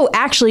go, oh,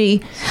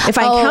 actually, if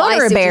I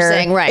encounter a bear,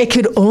 it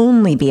could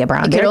only be a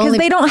brown bear because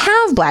they don't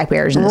have black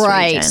bears in this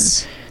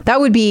region. That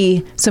would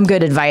be some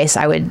good advice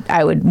I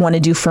would want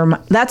to do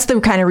that's the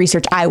kind of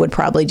research I would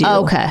probably do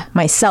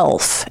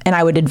myself, and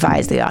I would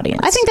advise the audience.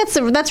 I think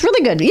that's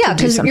really good. Yeah,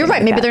 because you're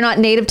right. Maybe they're not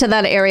native to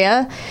that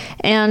area,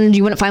 and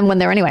you wouldn't find one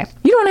there anyway.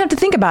 You don't have to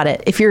think about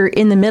it. If you're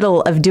in the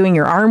middle of doing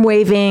your arm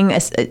waving,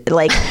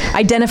 like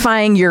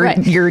identifying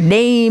your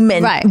name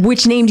and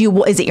which name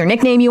is it your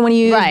nickname you want to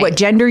use, what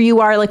gender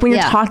you are, like when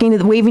you're talking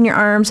to waving your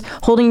arms,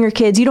 holding your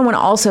kids, you don't want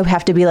to also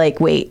have to be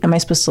like, wait, am I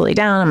supposed to lay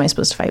down? Am I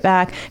supposed to fight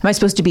back? Am I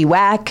supposed to be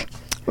whack?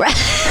 Right.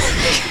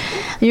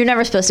 You're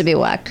never supposed to be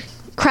whack.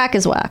 Crack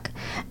is whack.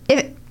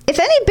 If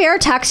any bear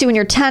attacks you in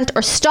your tent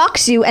or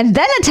stalks you and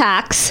then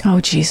attacks,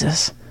 oh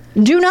Jesus,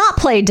 do not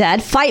play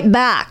dead. Fight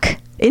back.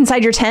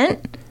 Inside your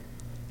tent?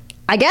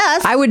 I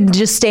guess. I would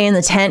just stay in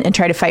the tent and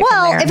try to fight from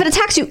there. Well, if it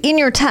attacks you in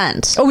your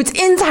tent. Oh, it's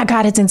inside.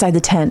 God, it's inside the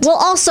tent. Well,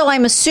 also,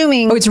 I'm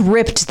assuming. Oh, it's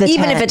ripped the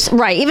even tent. If it's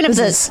right. Even if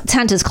the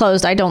tent is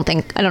closed, I don't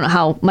know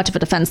how much of a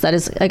defense that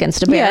is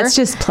against a bear. Yeah, it's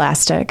just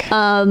plastic.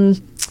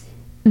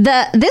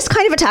 This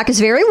kind of attack is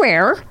very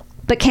rare,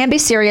 but can be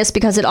serious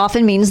because it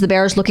often means the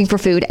bear is looking for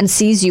food and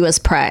sees you as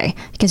prey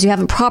because you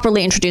haven't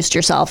properly introduced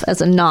yourself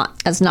as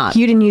not.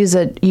 You didn't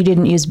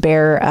use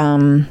bear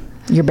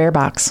your bear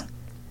box.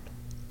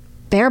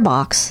 Bear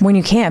box. When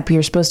you camp,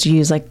 you're supposed to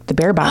use like the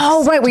bear box.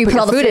 Oh, right, where you put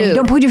all the food in. You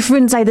don't put your food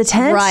inside the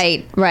tent.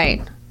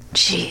 Right.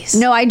 Jeez.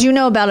 No, I do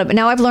know about it, but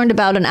now I've learned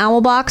about an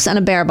owl box and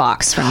a bear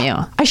box from you.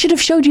 I should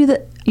have showed you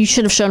that. You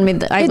should have shown me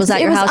that. I was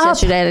at your house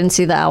yesterday. I didn't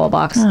see the owl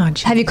box. Oh,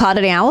 geez. Have you caught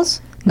any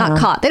owls? Not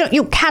caught. They don't.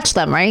 You catch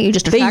them, right? You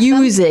just attract them? They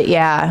use it.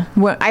 Yeah.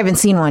 Well, I haven't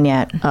seen one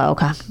yet. Oh,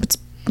 okay. It's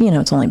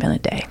only been a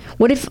day.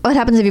 What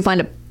happens if you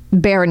find a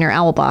bear in your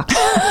owl box?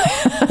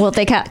 Will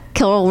they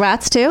kill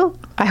rats too?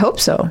 I hope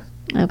so.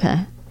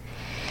 Okay.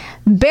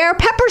 Bear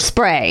pepper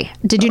spray.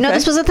 Did you know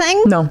this was a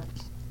thing? No.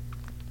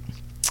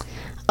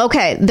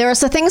 Okay, there are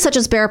some things such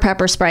as bear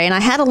pepper spray, and I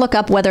had to look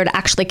up whether it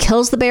actually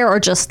kills the bear or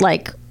just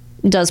like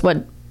does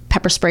what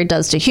pepper spray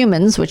does to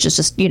humans, which is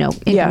just,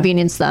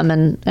 inconvenience them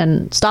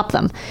and stop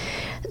them.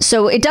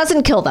 So it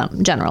doesn't kill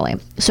them generally.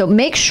 So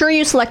make sure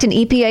you select an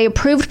EPA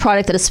approved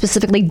product that is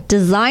specifically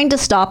designed to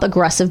stop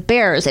aggressive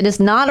bears. It is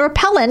not a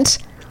repellent,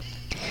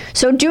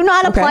 so do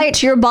not apply it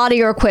to your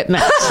body or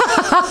equipment.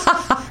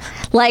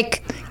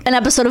 Like an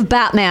episode of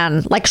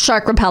Batman, like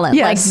shark repellent.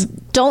 Yes.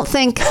 Like, don't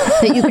think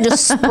that you can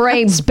just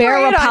spray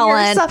bear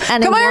repellent.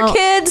 And come on,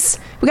 kids.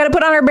 We got to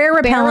put on our bear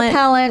repellent. Bear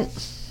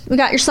repellent. We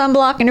got your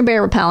sunblock and your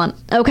bear repellent.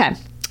 Okay.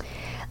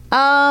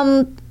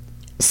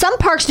 Some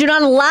parks do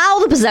not allow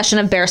the possession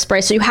of bear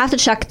spray, so you have to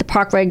check the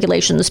park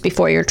regulations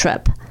before your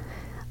trip.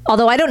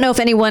 Although I don't know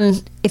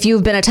if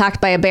you've been attacked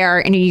by a bear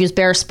and you use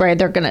bear spray,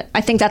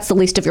 I think that's the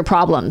least of your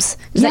problems.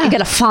 Is that you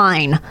get a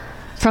fine.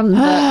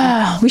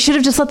 We should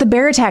have just let the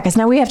bear attack us.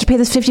 Now we have to pay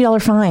this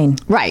 $50 fine.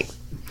 Right.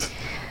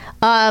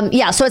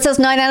 So it says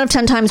 9 out of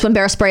 10 times when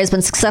bear spray has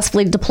been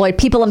successfully deployed,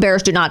 people and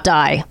bears do not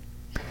die.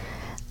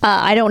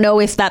 I don't know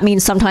if that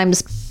means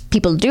sometimes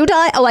people do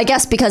die. Oh, I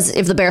guess because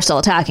if the bear's still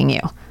attacking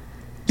you.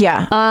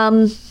 Yeah.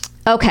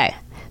 Okay.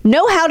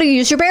 Know how to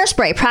use your bear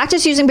spray.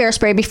 Practice using bear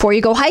spray before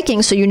you go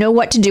hiking so you know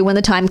what to do when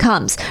the time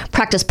comes.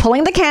 Practice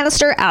pulling the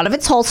canister out of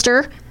its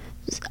holster.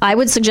 I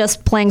would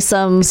suggest playing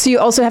some... So you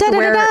also have to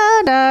wear...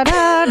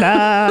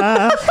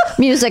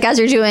 music as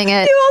you're doing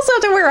it. You also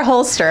have to wear a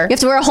holster. You have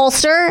to wear a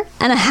holster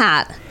and a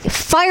hat.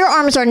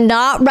 Firearms are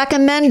not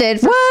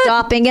recommended for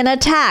stopping an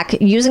attack.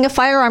 Using a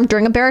firearm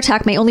during a bear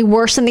attack may only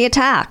worsen the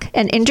attack.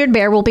 An injured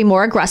bear will be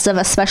more aggressive,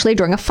 especially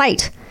during a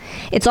fight.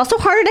 It's also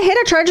harder to hit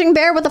a charging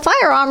bear with a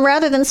firearm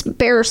rather than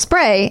bear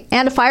spray,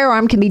 and a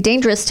firearm can be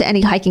dangerous to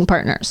any hiking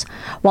partners.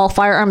 While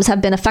firearms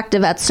have been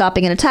effective at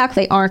stopping an attack,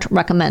 they aren't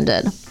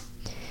recommended.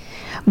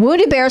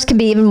 Wounded bears can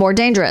be even more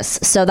dangerous.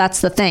 So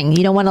that's the thing.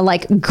 You don't want to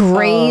like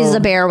graze a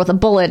bear with a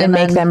bullet and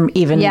make them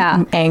even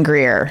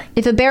angrier.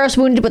 If a bear is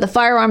wounded with a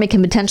firearm, it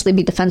can potentially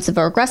be defensive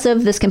or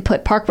aggressive. This can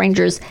put park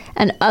rangers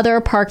and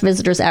other park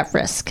visitors at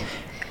risk.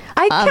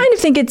 I kind of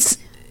think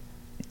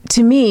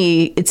to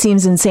me, it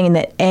seems insane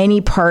that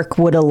any park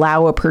would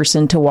allow a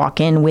person to walk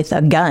in with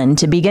a gun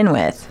to begin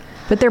with.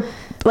 But they're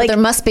like, there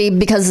must be,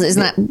 because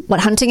isn't that what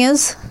hunting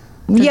is?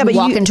 Yeah, but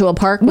walk into a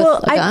park with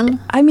a gun?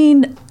 I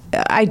mean,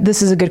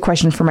 this is a good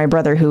question for my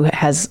brother who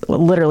has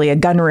literally a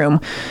gun room.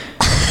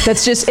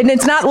 That's just, and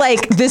it's not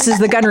like this is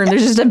the gun room.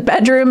 There's just a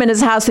bedroom in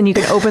his house and you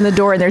can open the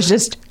door and there's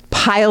just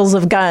piles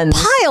of guns.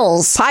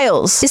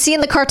 Piles. Is he in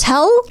the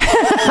cartel?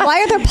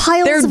 Why are there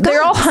piles of guns?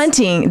 They're all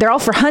hunting. They're all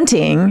for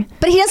hunting.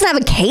 But he doesn't have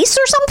a case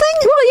or something?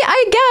 Well, yeah,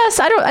 I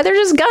guess. There's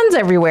just guns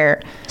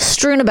everywhere.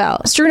 Strewn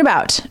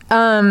about.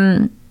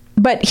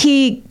 But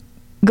he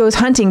goes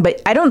hunting,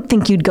 but I don't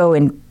think you'd go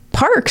in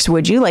parks,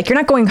 would you? Like, you're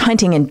not going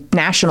hunting in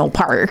national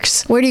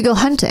parks. Where do you go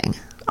hunting?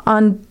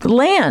 On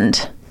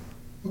land.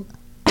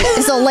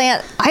 Is a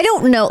land? I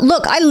don't know.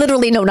 Look, I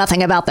literally know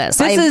nothing about this.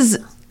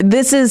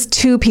 This is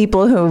two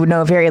people who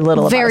know very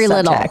little about the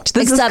subject.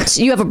 Except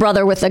you have a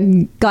brother with a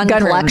gun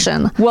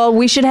collection. Well,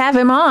 we should have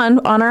him on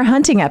our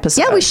hunting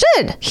episode. Yeah, we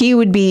should. He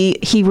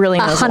really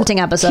knows. A hunting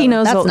episode. He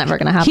knows. That's never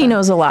going to happen. He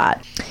knows a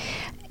lot.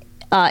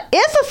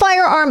 If a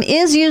firearm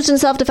is used in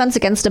self-defense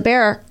against a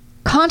bear,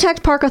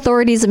 contact park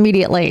authorities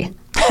immediately.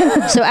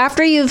 So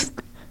after you've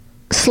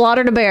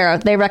slaughtered a bear,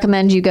 they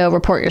recommend you go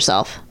report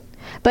yourself.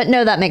 But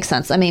no, that makes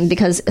sense. I mean,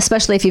 because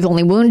especially if you've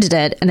only wounded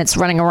it and it's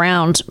running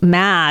around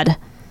mad,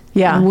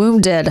 and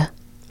wounded,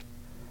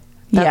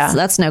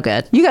 that's no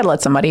good. You got to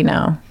let somebody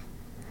know.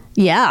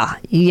 Yeah.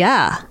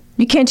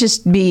 You can't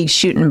just be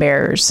shooting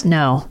bears.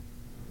 No.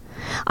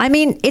 I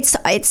mean,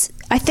 I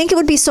think it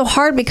would be so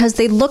hard because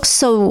they look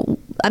so,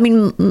 I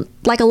mean,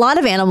 like a lot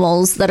of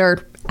animals that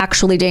are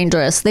actually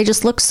dangerous, they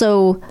just look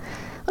so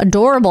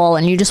adorable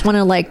and you just want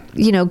to like,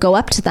 go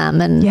up to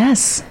them and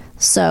yes.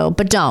 So,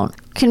 but don't.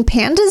 Can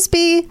pandas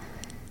be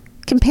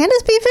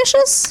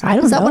vicious? I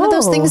don't know. Is that one of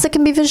those things that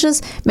can be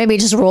vicious? Maybe it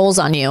just rolls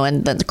on you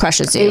and then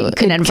crushes you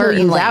inadvertently.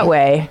 Kill you that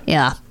way.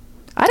 Yeah.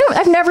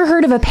 I've never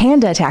heard of a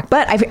panda attack,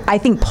 but I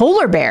think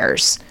polar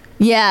bears.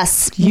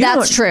 Yes,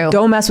 that's true.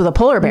 Don't mess with a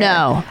polar bear.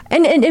 No.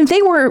 And if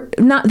they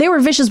were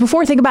vicious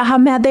before, think about how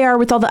mad they are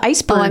with all the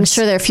icebergs. Oh, I'm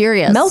sure they're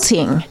furious.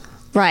 Melting.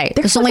 Right.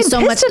 There's only so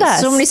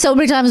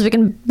many times we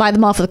can buy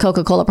them off with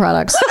Coca-Cola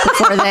products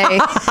before they.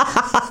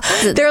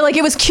 They're like,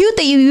 it was cute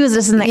that you used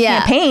this in that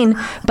campaign,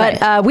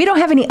 but we don't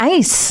have any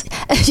ice.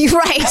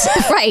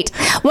 Right.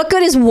 What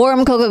good is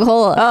warm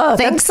Coca-Cola? Oh,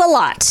 thanks a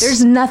lot.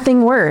 There's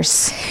nothing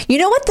worse. You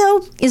know what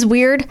though is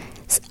weird?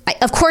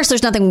 Of course,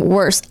 there's nothing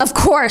worse. Of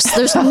course,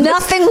 there's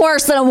nothing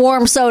worse than a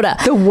warm soda.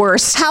 The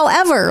worst.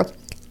 However,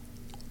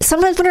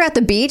 sometimes when you're at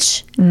the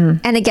beach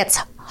and it gets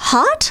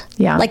hot,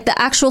 like the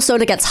actual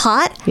soda gets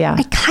hot,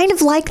 I kind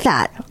of like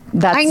that.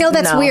 I know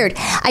that's weird.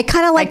 I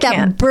kind of like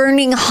that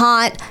burning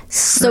hot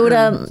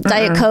soda,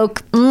 Diet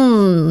Coke.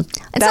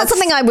 It's not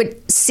something I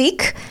would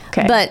seek,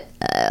 but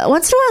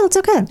once in a while, it's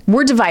okay.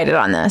 We're divided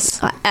on this.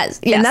 Yes.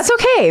 And that's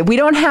okay. We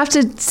don't have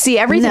to see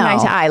everything eye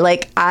to eye.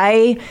 Like,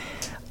 I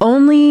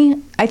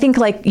think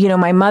like,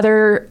 my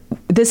mother,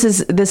 this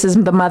is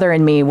the mother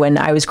in me when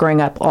I was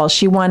growing up, all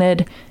she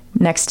wanted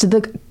next to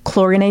the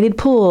chlorinated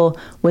pool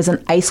was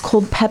an ice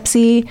cold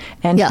Pepsi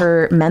and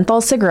her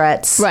menthol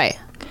cigarettes. Right.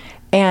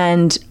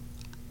 And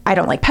I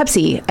don't like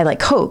Pepsi. I like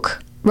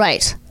Coke.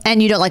 Right.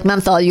 And you don't like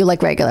menthol. You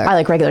like regular. I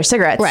like regular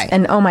cigarettes. Right.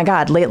 And oh my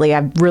God, lately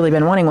I've really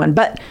been wanting one,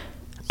 but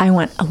I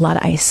want a lot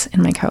of ice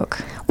in my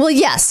Coke. Well,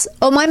 yes.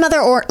 Oh, my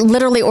mother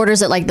literally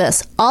orders it like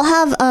this. I'll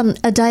have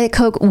a Diet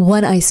Coke,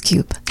 1 ice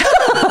cube.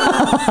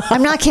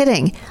 I'm not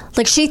kidding.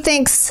 Like, she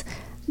thinks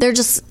they're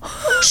just...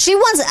 She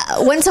once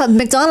went to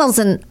McDonald's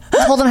and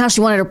told them how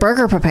she wanted her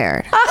burger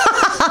prepared.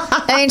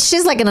 I mean,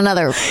 she's like she's living in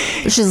another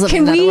world.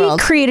 Can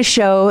we create a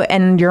show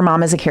and your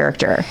mom is a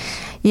character?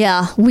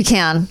 Yeah, we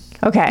can.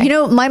 Okay.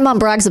 My mom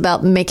brags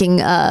about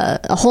making a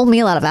whole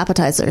meal out of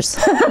appetizers.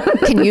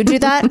 Can you do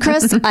that,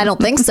 Chris? I don't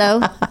think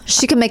so.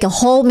 She can make a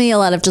whole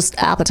meal out of just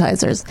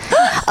appetizers.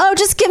 Oh,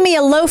 just give me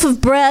a loaf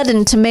of bread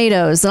and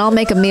tomatoes and I'll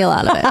make a meal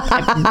out of it.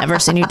 I've never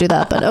seen you do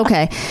that, but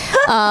okay.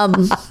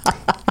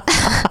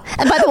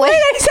 And by the way,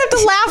 I just have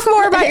to laugh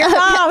more about your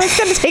mom. It's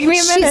going to take me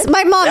a minute.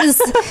 My mom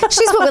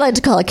she's what we like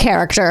to call a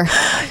character.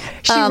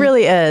 She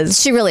really is.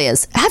 She really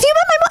is. Have you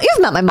met my mom?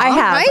 You've met my mom, I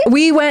have. Right?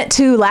 We went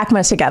to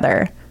LACMA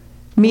together.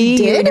 Me,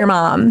 you, and your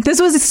mom. This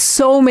was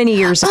so many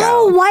years ago.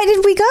 Oh, why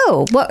did we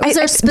go? What was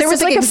there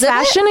was like exhibit? A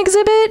fashion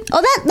exhibit.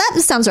 Oh,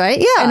 that sounds right.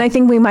 Yeah. And I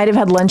think we might have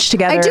had lunch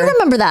together. I do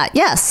remember that.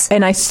 Yes.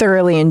 And I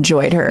thoroughly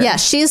enjoyed her. Yeah,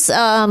 she's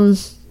a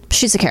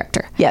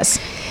character. Yes.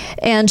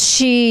 And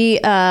she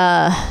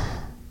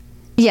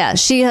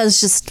she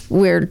has just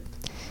weird.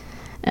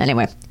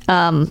 Anyway,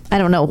 I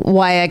don't know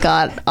why I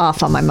got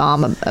off on my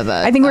mom.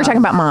 I think we were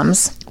talking about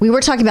moms. We were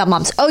talking about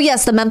moms. Oh,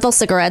 yes, the menthol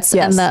cigarettes.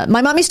 Yes. And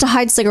my mom used to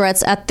hide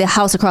cigarettes at the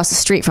house across the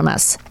street from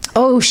us.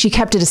 Oh, she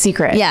kept it a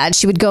secret. Yeah, and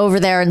she would go over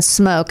there and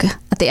smoke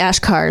at the ash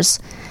cars.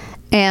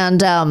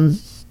 And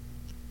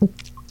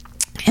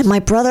my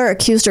brother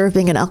accused her of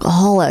being an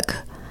alcoholic,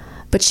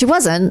 but she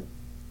wasn't.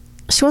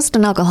 She wasn't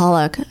an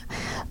alcoholic.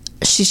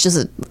 She's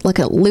just like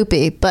a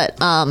loopy. But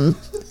I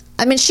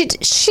mean, she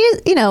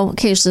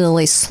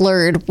occasionally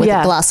slurred with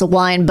a glass of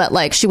wine, but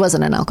like she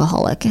wasn't an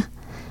alcoholic.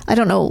 I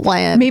don't know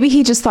why. Maybe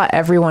he just thought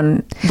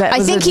everyone that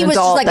I think he was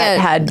just like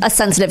a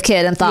sensitive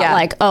kid and thought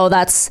like, oh,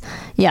 that's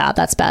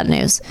bad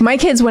news. My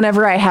kids,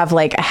 whenever I have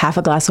like a half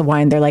a glass of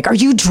wine, they're like, "Are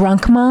you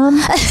drunk,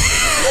 Mom?"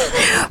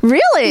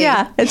 Really?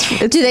 Yeah.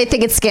 Do they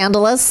think it's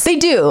scandalous? They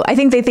do. I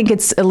think they think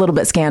it's a little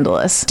bit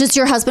scandalous. Does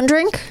your husband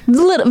drink?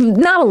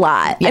 Not a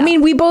lot. Yeah. I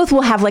mean, we both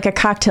will have like a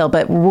cocktail,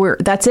 but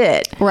that's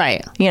it.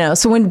 Right. You know,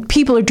 so when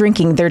people are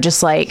drinking, they're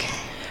just like,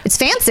 it's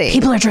fancy.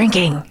 People are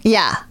drinking.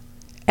 Yeah.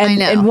 And, I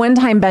know. And one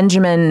time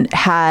Benjamin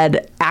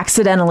had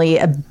accidentally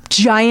a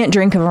giant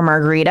drink of a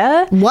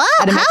margarita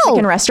at a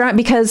Mexican restaurant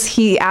because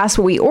he asked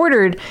what we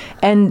ordered,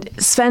 and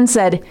Sven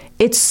said,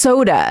 "It's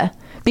soda."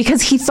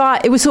 Because he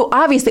thought it was so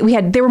obvious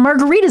that there were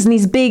margaritas in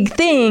these big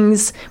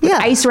things with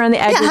ice around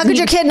the edges. Yeah, how could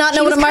your kid not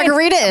know what a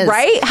margarita is?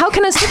 Right? How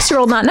can a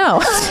 6-year-old not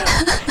know?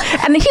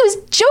 And he was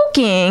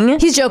joking.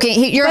 He's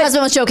joking. Your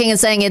husband was joking and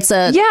saying it's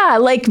a... Yeah,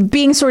 like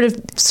being sort of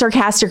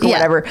sarcastic or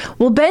whatever.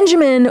 Well,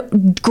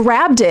 Benjamin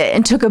grabbed it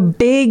and took a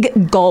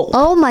big gulp.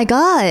 Oh my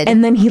God.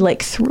 And then he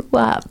like threw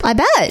up. I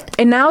bet.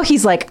 And now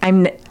he's like,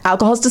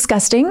 alcohol's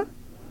disgusting.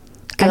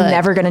 Good. I'm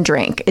never going to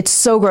drink. It's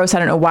so gross. I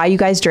don't know why you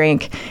guys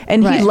drink.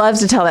 And he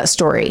loves to tell that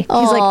story. He's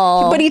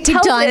like, but he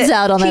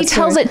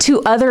tells it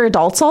to other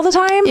adults all the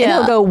time. Yeah. And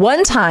he'll go,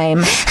 one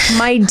time,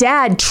 my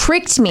dad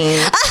tricked me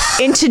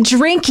into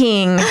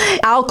drinking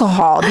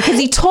alcohol because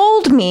he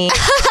told me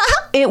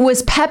it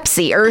was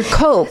Pepsi or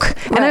Coke.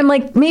 Right. And I'm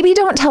like, maybe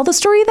don't tell the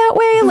story that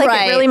way.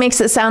 Like it really makes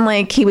it sound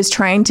like he was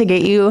trying to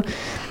get you.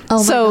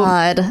 Oh my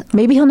God.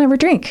 Maybe he'll never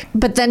drink.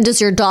 But then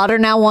does your daughter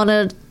now want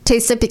to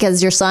taste it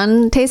because your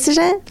son tasted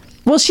it?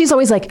 Well, she's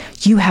always like,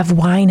 you have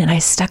wine and I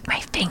stuck my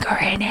finger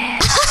in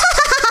it.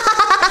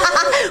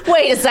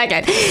 Wait a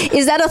second.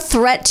 Is that a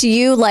threat to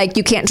you? Like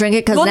you can't drink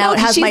it because now it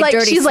has my dirty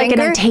finger? She's like,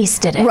 and I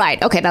tasted it. Right.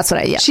 Okay. That's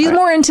what she's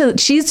more into,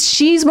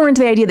 she's more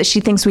into the idea that she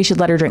thinks we should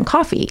let her drink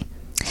coffee.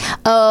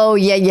 Oh,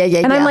 yeah.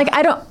 And I'm like,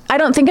 I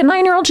don't think a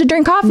 9-year-old should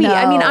drink coffee. No.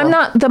 I mean, I'm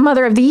not the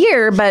mother of the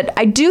year, but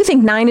I do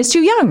think 9 is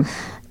too young.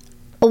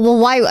 Well,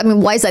 why? I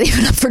mean, why is that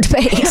even up for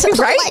debate?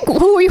 Right? Like,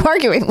 who are you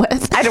arguing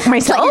with? I don't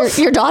myself. Like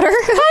your daughter? I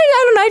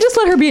don't know. I just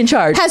let her be in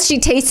charge. Has she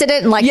tasted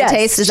it and liked the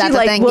taste? Is that the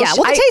thing? Well, yeah.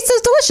 Well, the taste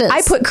is delicious.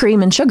 I put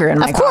cream and sugar in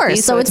my coffee,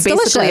 so it's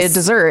basically delicious. A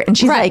dessert. And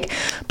she's like,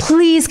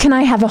 "Please, can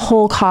I have a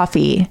whole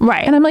coffee?"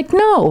 Right. And I'm like,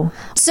 "No."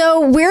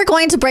 So we're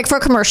going to break for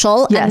a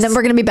commercial, and then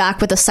we're going to be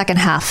back with the second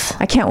half.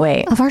 I can't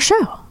wait of our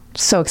show.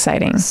 So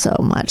exciting. So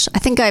much. I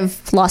think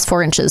I've lost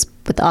 4 inches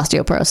with the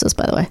osteoporosis.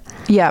 By the way.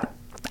 Yeah.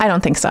 I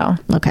don't think so.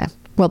 Okay.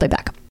 We'll be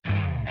back.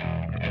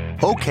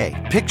 Okay,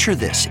 picture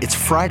this. It's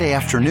Friday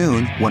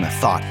afternoon when a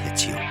thought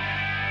hits you.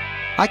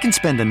 I can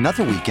spend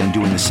another weekend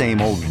doing the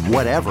same old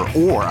whatever,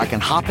 or I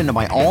can hop into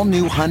my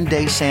all-new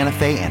Hyundai Santa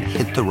Fe and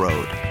hit the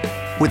road.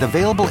 With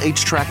available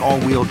H-Track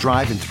all-wheel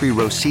drive and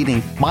 3-row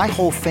seating, my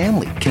whole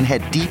family can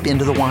head deep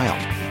into the wild.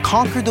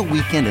 Conquer the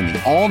weekend in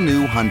the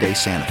all-new Hyundai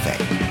Santa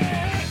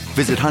Fe.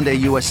 Visit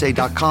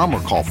HyundaiUSA.com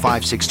or call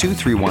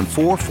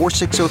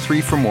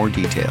 562-314-4603 for more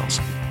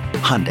details.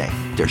 Hyundai,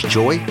 there's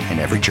joy in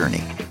every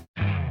journey.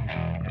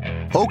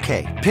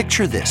 Okay,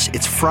 picture this.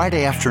 It's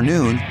Friday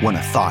afternoon when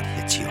a thought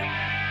hits you.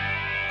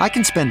 I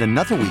can spend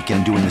another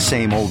weekend doing the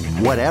same old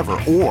whatever,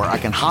 or I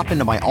can hop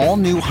into my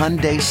all-new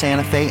Hyundai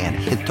Santa Fe and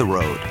hit the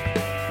road.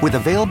 With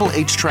available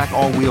H-Track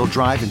all-wheel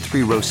drive and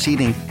 3-row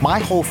seating, my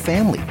whole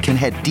family can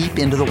head deep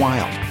into the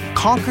wild.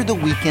 Conquer the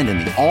weekend in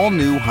the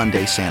all-new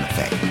Hyundai Santa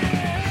Fe.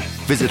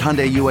 Visit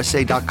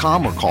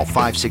HyundaiUSA.com or call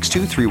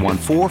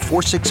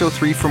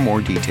 562-314-4603 for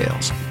more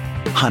details.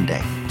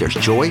 Hyundai, there's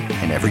joy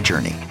in every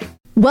journey.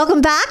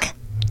 Welcome back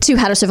to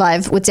How to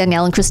Survive with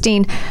Danielle and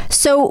Kristine.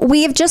 So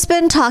we have just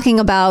been talking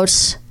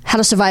about how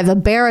to survive a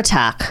bear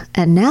attack,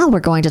 and now we're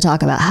going to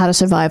talk about how to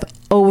survive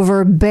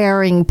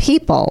overbearing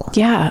people.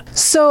 Yeah.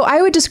 So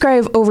I would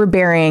describe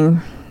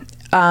overbearing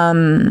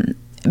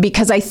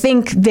because I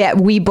think that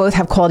we both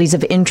have qualities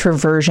of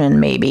introversion,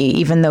 maybe,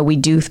 even though we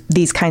do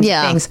these kinds of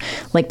things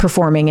like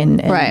performing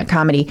and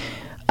comedy.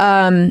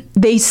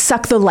 They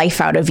suck the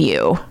life out of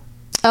you.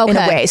 Okay. In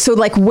a way. So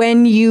like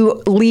when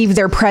you leave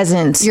their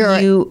presence,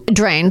 you're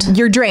drained.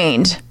 You're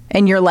drained.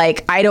 And you're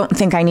like, I don't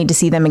think I need to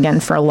see them again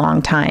for a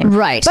long time.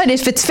 Right. But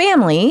if it's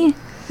family,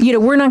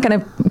 we're not going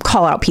to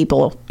call out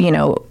people,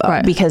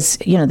 because,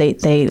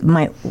 they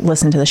might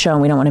listen to the show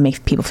and we don't want to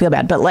make people feel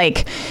bad. But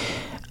like,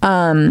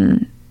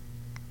 you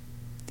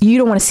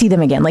don't want to see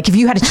them again. Like if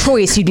you had a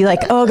choice, you'd be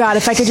like, oh God,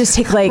 if I could just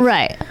take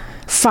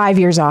 5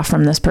 years off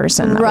from this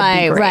person. That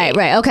would be great.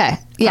 Right. Okay.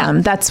 Yeah.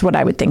 That's what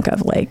I would think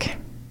of like.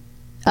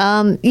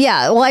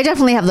 Yeah, well, I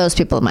definitely have those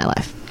people in my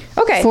life.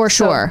 Okay. For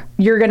sure. So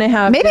you're going to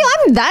have... Maybe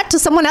I'm that to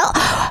someone else.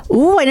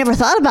 Ooh, I never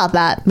thought about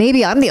that.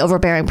 Maybe I'm the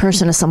overbearing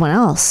person to someone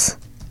else.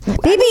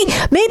 Maybe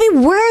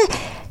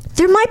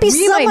There might be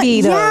someone.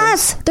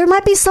 Yes, there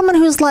might be someone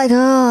who's like,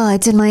 oh, I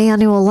did my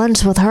annual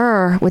lunch with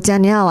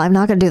Danielle. I'm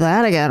not going to do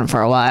that again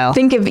for a while.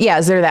 Think of,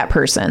 is there that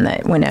person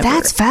that whenever.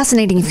 That's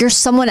fascinating. If you're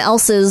someone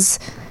else's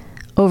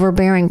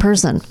overbearing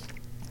person.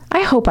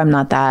 I hope I'm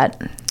not that.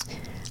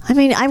 I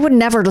mean, I would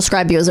never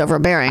describe you as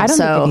overbearing. I don't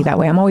think of you that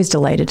way. I'm always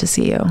delighted to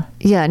see you.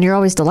 Yeah, and you're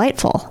always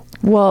delightful.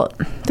 Well,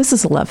 this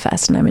is a love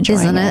fest, and I'm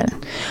enjoying Isn't it?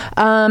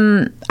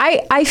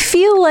 I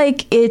feel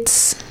like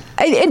it's...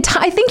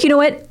 I think, you know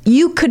what?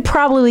 You could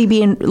probably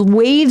be in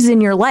waves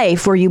in your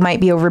life where you might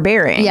be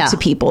overbearing to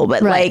people.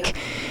 But like,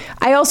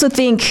 I also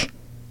think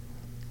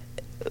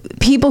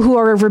people who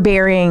are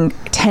overbearing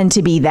tend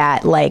to be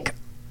that, like,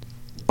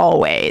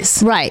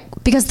 always. Right.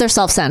 Because they're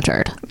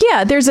self-centered.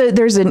 Yeah. There's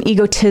an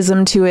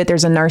egotism to it.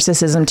 There's a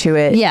narcissism to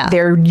it. Yeah.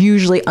 They're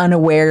usually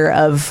unaware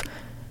of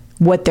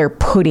what they're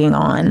putting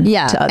on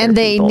to other and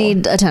they people.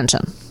 need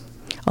attention.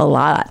 A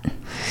lot.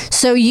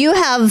 So you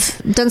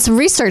have done some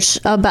research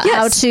about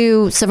how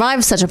to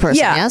survive such a person,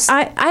 yes?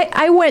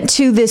 I went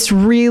to this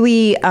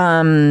really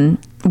well-known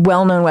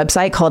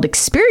website called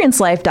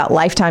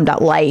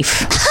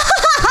experiencelife.lifetime.life.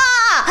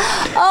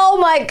 Oh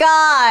my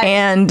God.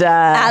 And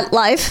at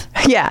life?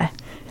 Yeah.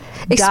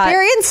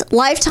 Experience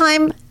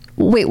lifetime.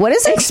 Wait, what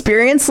is it?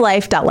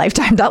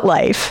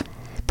 Experiencelife.lifetime.life.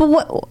 But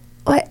what?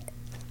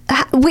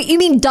 Wait, you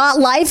mean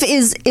 .life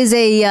is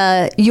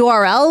a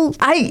URL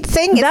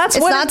thing? It's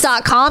not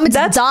 .com. It's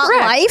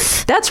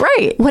 .life. That's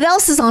right. What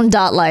else is on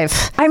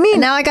 .life? I mean,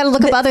 and now I got to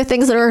look up other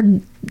things that are.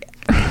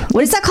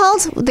 What is that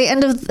called? The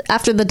end of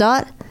after the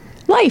dot.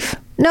 Life.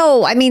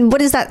 No, I mean,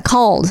 what is that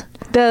called?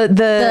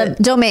 The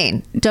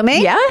domain.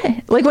 Domain? Yeah,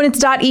 like when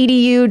it's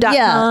 .edu,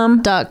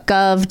 .com,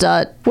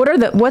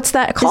 .gov. What's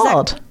that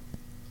called?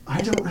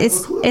 I don't have a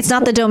clue. It's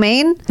not the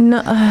domain? No,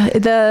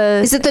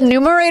 Is it the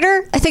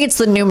numerator? I think it's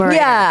the numerator.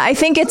 Yeah, I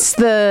think it's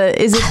the.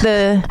 Is it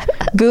the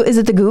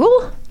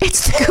Google?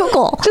 It's the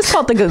Google. Just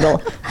call it the Google.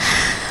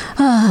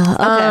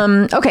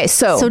 Okay. Okay.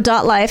 So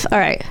 .life. All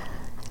right.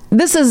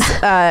 This is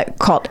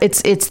called.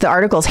 It's the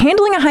articles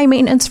handling a high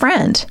maintenance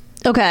friend.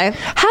 Okay.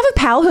 Have a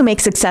pal who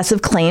makes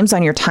excessive claims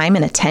on your time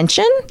and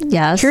attention?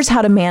 Yes. Here's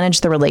how to manage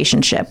the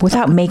relationship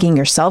without making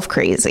yourself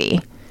crazy.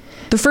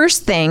 The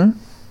first thing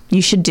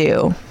you should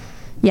do.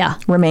 Yeah.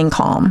 Remain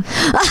calm.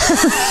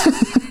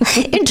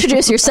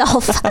 Introduce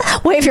yourself.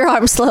 Wave your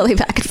arms slowly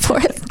back and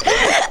forth.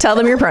 Tell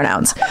them your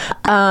pronouns.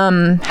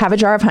 Have a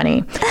jar of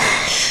honey.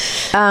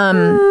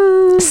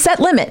 Set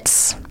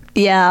limits.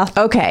 Yeah.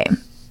 Okay.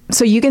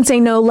 So you can say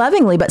no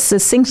lovingly, but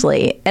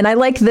succinctly. And I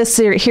like this.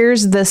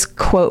 Here's this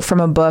quote from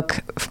a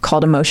book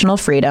called Emotional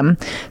Freedom.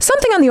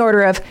 Something on the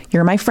order of,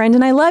 you're my friend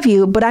and I love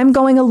you, but I'm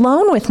going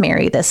alone with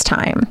Mary this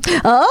time.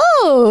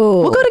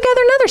 Oh. We'll go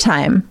together another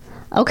time.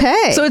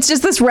 Okay. So it's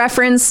just this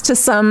reference to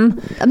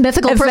a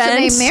mythical event. person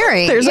named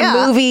Mary. There's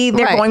a movie.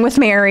 They're going with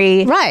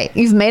Mary. Right.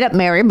 You've made up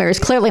Mary. Mary's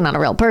clearly not a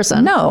real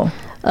person. No.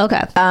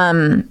 Okay.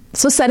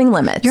 So setting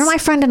limits. You're my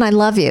friend and I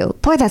love you.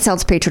 Boy, that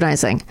sounds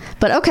patronizing.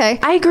 But okay.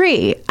 I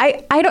agree.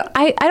 I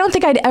don't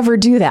think I'd ever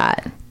do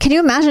that. Can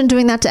you imagine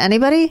doing that to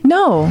anybody?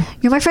 No.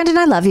 You're my friend and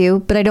I love you,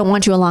 but I don't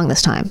want you along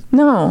this time.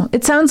 No.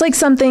 It sounds like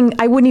something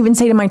I wouldn't even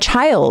say to my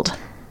child.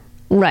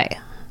 Right.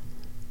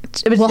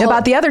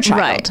 About the other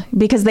child. Right.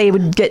 Because they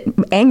would get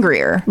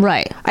angrier.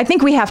 Right. I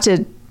think we have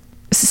to,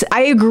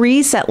 I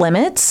agree, set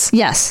limits.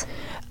 Yes.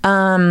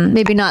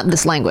 Maybe not in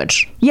this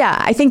language. Yeah.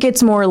 I think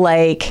it's more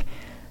like,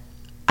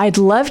 I'd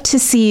love to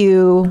see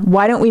you.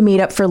 Why don't we meet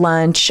up for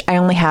lunch? I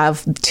only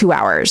have 2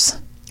 hours.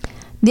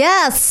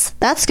 Yes,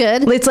 that's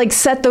good. It's like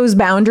set those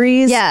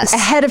boundaries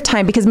ahead of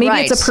time, because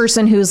maybe it's a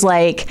person who's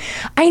like,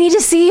 I need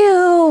to see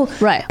you.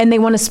 Right. And they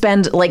want to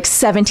spend like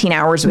 17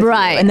 hours with you.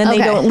 And then they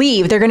don't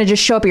leave. They're going to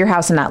just show up at your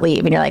house and not leave.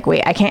 And you're like,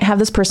 wait, I can't have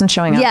this person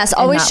showing up. Yes,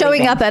 always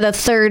showing up at a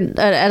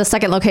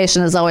second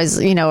location is always,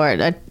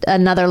 or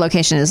another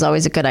location is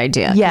always a good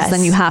idea. Yes.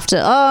 Then you have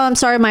to, I'm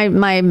sorry,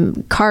 my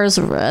car's,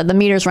 the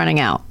meter's running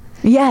out.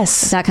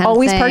 Yes. That kind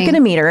always of thing. Park in a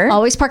meter.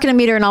 Always park in a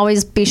meter and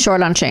always be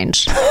short on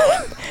change.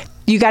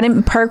 You got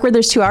to park where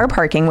there's 2-hour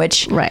parking,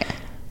 which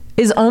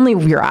is only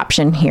your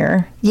option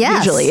here.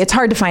 Yes. Usually. It's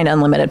hard to find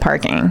unlimited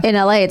parking. In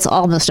LA, it's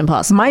almost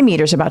impossible. My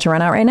meter's about to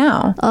run out right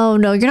now. Oh,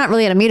 no. You're not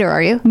really at a meter,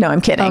 are you? No, I'm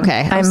kidding.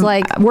 Okay. I was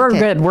like... We're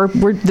good.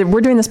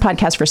 We're doing this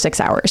podcast for 6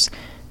 hours.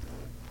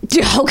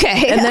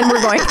 Okay. And then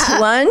we're going to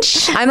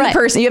lunch. I'm the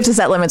person. You have to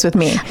set limits with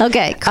me.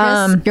 Okay.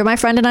 Chris, you're my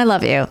friend and I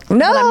love you. No.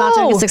 But I'm not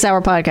doing a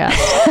 6-hour podcast.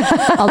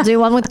 I'll do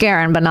one with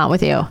Garen, but not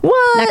with you.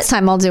 What? Next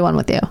time I'll do one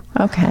with you.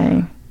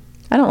 Okay.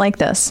 I don't like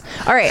this.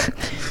 All right.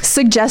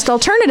 Suggest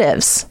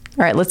alternatives.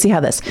 All right, let's see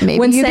how this.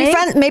 Maybe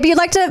you'd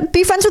like to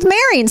be friends with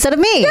Mary instead of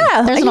me.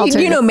 Yeah. There's an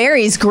alternative. You know,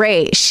 Mary's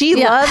great. She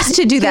loves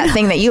to do that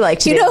thing that you like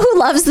to do. You know who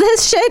loves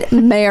this shit?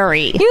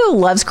 Mary. You know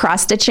who loves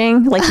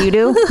cross-stitching like you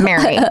do?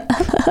 Mary.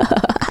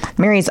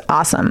 Mary's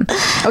awesome.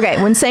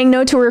 Okay, when saying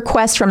no to a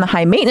request from the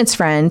high maintenance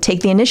friend, take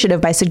the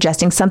initiative by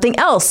suggesting something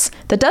else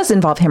that does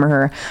involve him or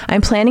her.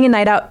 I'm planning a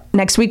night out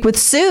next week with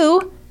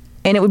Sue.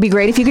 And it would be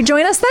great if you could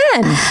join us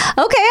then. Okay,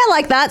 I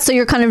like that. So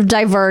you're kind of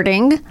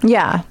diverting.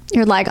 Yeah.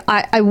 You're like,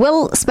 I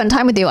will spend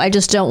time with you. I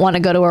just don't want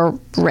to go to a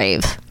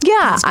rave.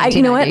 Yeah.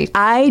 You know what?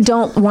 I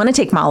don't want to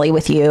take Molly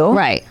with you.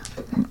 Right.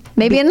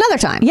 Maybe another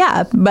time.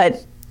 Yeah,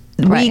 but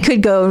we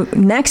could go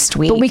next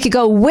week. But we could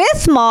go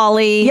with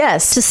Molly.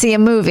 Yes. To see a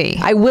movie.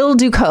 I will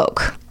do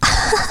Coke,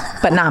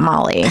 but not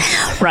Molly.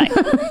 Right.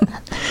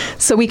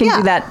 So we can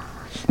do that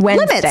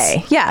Wednesday.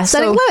 Limits. Yeah.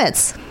 Setting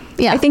limits.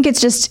 Yeah. I think it's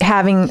just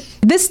having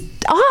this.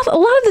 A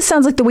lot of this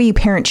sounds like the way you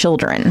parent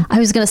children. I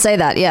was going to say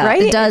that. Yeah.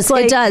 Right? It does.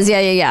 Like, it does.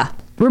 Yeah.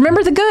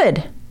 Remember the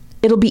good.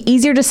 It'll be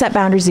easier to set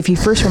boundaries if you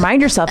first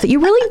remind yourself that you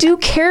really do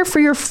care for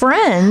your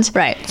friend.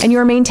 Right. And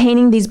you're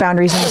maintaining these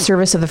boundaries in the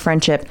service of the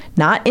friendship,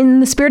 not in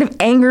the spirit of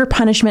anger,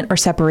 punishment, or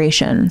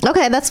separation.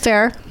 Okay, that's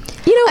fair.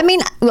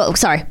 Well,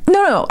 sorry.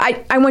 No.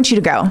 I want you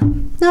to go.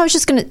 No, I was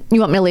just going to. You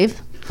want me to leave?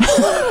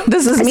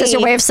 Is this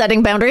your way of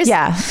setting boundaries?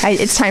 Yeah,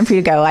 it's time for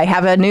you to go. I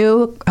have a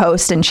new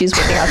host, and she's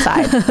waiting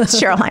outside. It's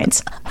Cheryl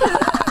Hines.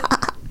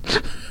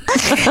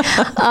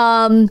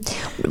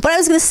 What I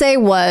was going to say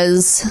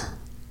was,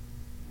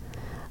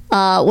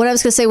 I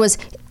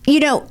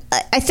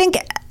think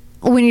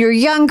when you're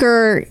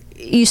younger,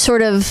 you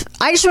sort of.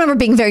 I just remember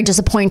being very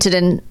disappointed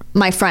in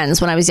my friends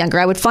when I was younger.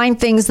 I would find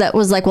things that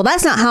was like, well,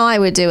 that's not how I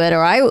would do it,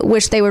 or I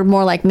wish they were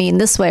more like me in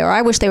this way, or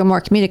I wish they were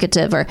more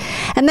communicative,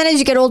 and then as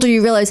you get older,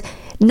 you realize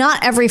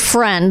not every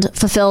friend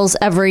fulfills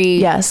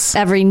every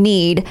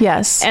need.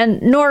 Yes.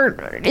 And nor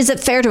is it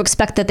fair to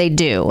expect that they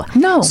do.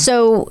 No.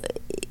 So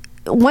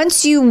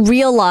once you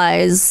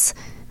realize,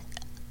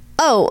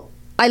 oh,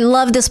 I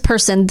love this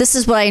person, this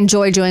is what I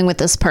enjoy doing with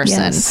this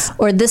person,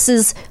 or this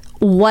is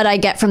what I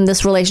get from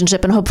this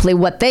relationship and hopefully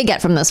what they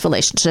get from this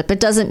relationship. It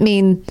doesn't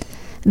mean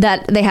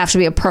that they have to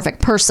be a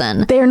perfect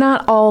person. They're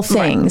not all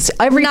things.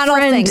 Right. Every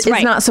friend is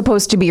not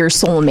supposed to be your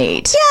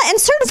soulmate. Yeah, and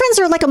certain friends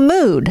are like a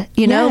mood,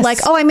 like,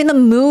 oh, I'm in the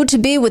mood to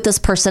be with this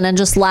person and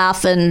just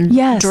laugh and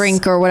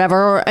drink or whatever.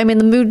 Or I'm in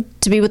the mood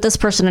to be with this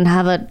person and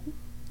have a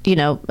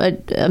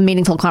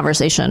meaningful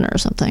conversation or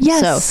something.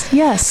 Yes.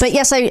 But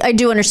yes, I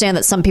do understand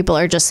that some people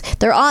are just,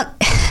 they're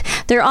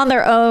on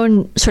their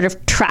own sort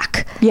of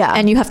track. Yeah.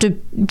 And you have to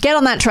get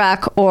on that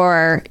track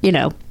or,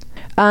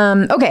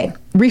 Okay.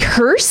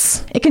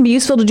 Rehearse. It can be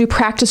useful to do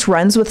practice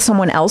runs with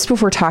someone else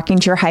before talking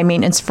to your high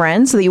maintenance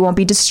friend so that you won't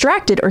be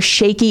distracted or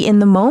shaky in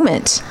the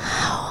moment.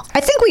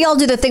 I think we all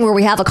do the thing where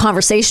we have a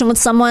conversation with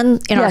someone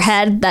in our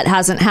head that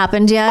hasn't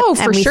happened yet. Oh,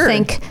 for sure.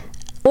 Think,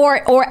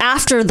 or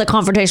after the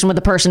confrontation with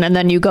the person, and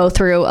then you go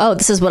through, oh,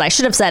 this is what I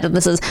should have said, and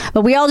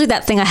but we all do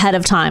that thing ahead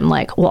of time,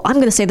 like, well, I'm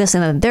going to say this,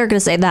 and then they're going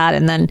to say that,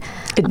 and then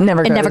it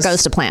never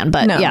goes to plan.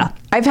 But yeah,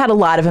 I've had a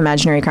lot of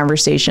imaginary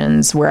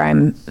conversations where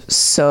I'm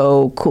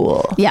so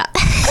cool. Yeah.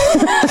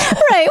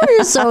 Right, where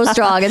you're so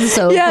strong and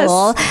so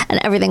cool, and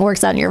everything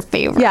works out in your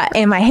favor. Yeah,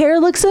 and my hair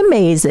looks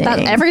amazing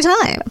every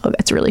time. Oh,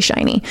 that's really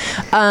shiny.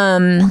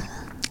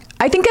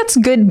 I think that's a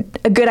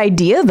good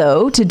idea,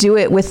 though, to do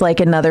it with like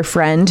another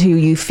friend who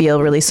you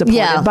feel really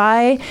supported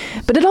by.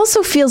 But it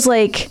also feels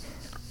like,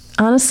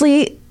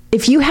 honestly,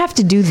 if you have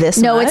to do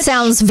this much... it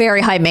sounds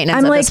very high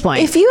maintenance at this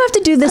point. If you have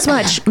to do this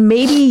much,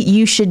 maybe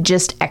you should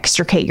just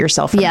extricate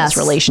yourself from this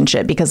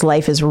relationship because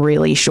life is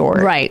really short.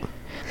 Right.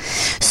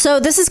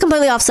 So this is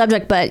completely off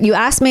subject, but you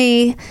asked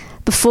me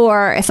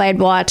before if I had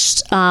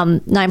watched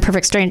 9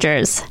 Perfect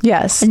Strangers.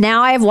 Yes.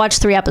 Now I have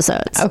watched 3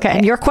 episodes. Okay.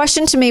 And your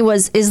question to me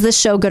was, is this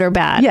show good or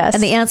bad? Yes.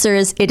 And the answer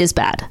is, it is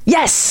bad.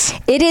 Yes.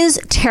 It is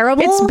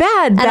terrible. It's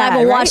bad, and I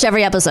will watch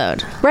every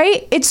episode.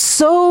 Right? It's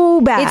so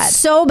bad. It's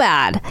so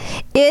bad.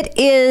 It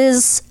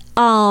is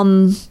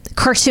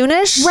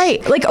cartoonish.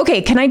 Right. Like,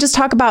 okay, can I just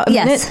talk about a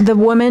minute? The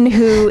woman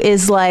who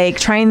is like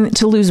trying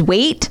to lose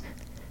weight.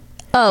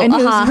 Oh, and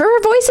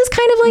her voice is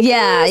kind of like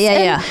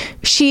yeah.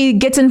 She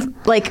gets in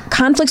like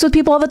conflicts with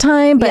people all the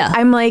time, but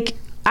I'm like,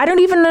 I don't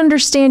even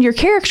understand your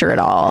character at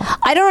all.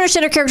 I don't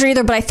understand her character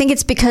either, but I think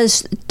it's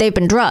because they've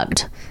been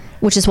drugged,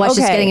 which is why she's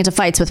getting into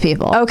fights with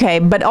people. Okay,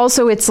 but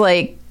also it's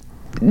like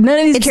none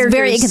of these characters. It's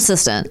very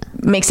inconsistent.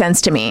 Make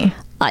sense to me.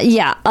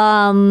 Yeah.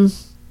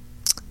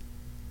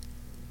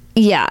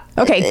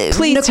 Okay,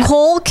 please.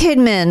 Nicole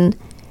Kidman,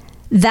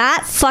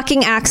 that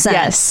fucking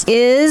accent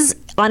is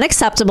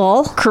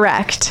unacceptable.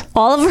 Correct.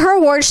 All of her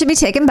awards should be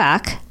taken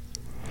back.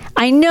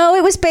 I know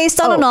it was based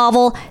on a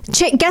novel.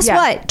 Guess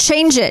what?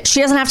 Change it.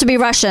 She doesn't have to be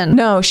Russian.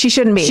 No, she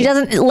shouldn't be. She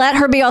doesn't. Let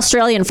her be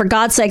Australian. For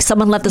God's sake,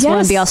 someone let this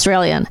woman be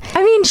Australian.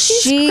 I mean,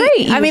 she's great.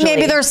 Usually. I mean,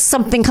 maybe there's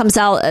something comes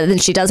out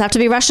and she does have to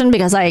be Russian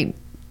because I've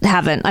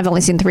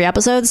only seen 3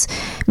 episodes.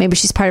 Maybe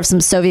she's part of some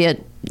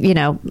Soviet,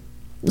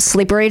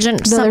 sleeper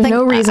agent. Something. There's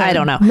no reason. I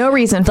don't know. No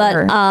reason for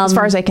her, as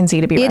far as I can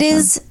see, to be Russian. It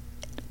is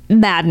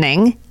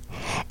maddening.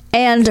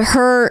 And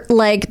her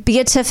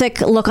beatific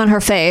look on her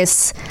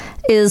face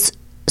is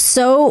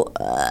so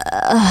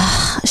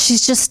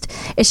it's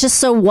just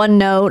so one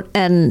note,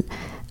 and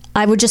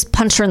I would just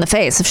punch her in the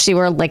face if she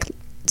were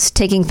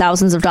taking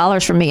thousands of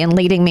dollars from me and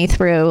leading me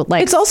through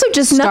it's also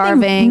just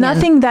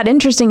nothing that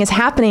interesting is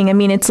happening. I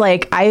mean, it's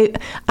like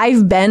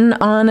I've been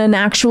on an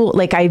actual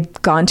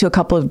I've gone to a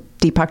couple of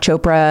Deepak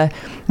Chopra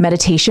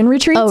meditation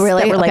retreats. Oh,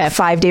 really? That were like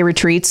 5-day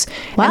retreats.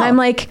 Wow. And I'm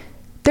like,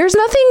 there's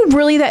nothing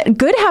really that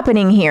good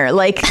happening here.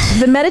 Like,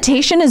 the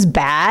meditation is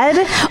bad.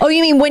 Oh,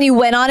 you mean when you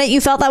went on it, you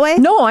felt that way?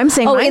 No, I'm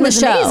saying mine in the was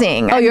show.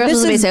 amazing. Oh, yours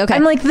was amazing. Okay.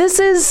 I'm like, this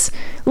is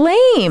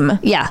lame.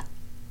 Yeah.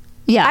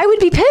 I would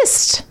be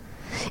pissed.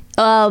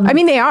 I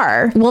mean, they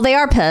are. Well, they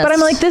are pissed. But I'm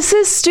like, this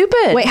is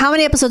stupid. Wait, how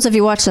many episodes have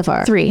you watched so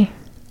far? 3.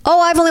 Oh,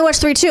 I've only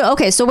watched 3 too.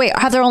 Okay, so wait,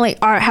 have there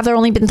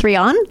only been 3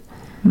 on?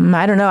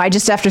 I don't know. I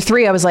just, after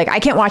 3, I was like, I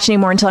can't watch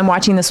anymore until I'm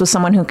watching this with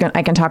someone who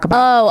I can talk about.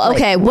 Oh,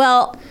 okay.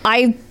 Well,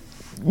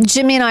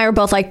 Jimmy and I are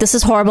both like, this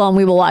is horrible, and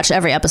we will watch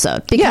every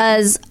episode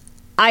because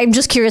I'm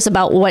just curious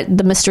about what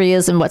the mystery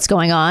is and what's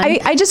going on.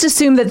 I just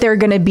assume that they're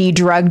going to be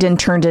drugged and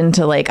turned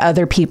into like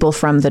other people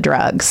from the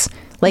drugs.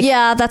 Like,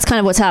 yeah, that's kind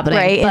of what's happening.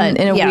 Right. But,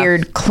 in a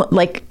weird,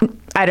 like,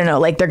 I don't know,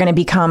 like they're going to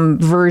become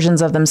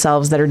versions of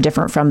themselves that are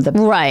different from the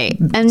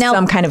and now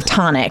some kind of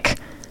tonic.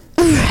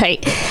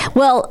 Right.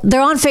 Well,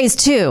 they're on phase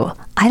 2.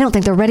 I don't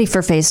think they're ready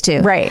for phase 2.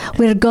 Right.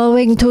 We're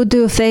going to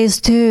do phase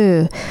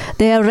 2.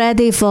 They are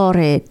ready for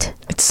it.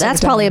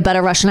 That's probably a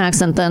better Russian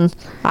accent than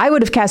I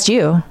would have cast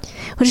you.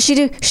 What does she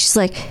do? She's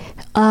like,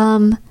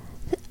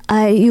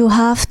 you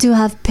have to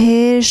have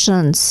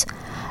patience.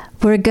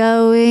 We're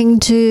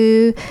going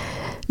to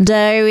do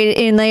it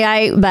in the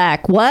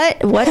outback. What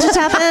just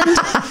happened?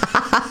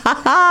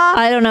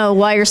 I don't know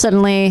why you're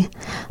suddenly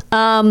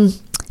and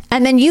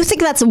then you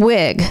think that's a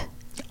wig.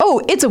 Oh,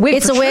 it's a wig.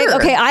 It's a wig.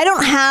 Sure. Okay, I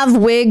don't have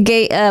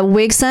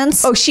wig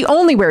sense. Oh, she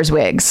only wears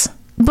wigs.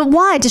 But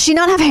why? Does she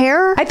not have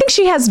hair? I think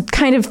she has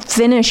kind of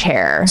thinnish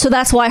hair. So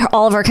that's why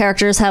all of our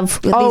characters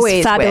have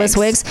these fabulous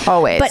wigs.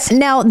 Always. But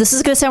now, this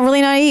is going to sound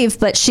really naive,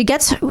 but she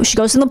goes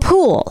in the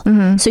pool.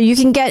 Mm-hmm. So you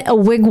can get a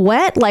wig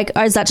wet? Like,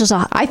 or is that just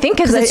I think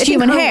because it's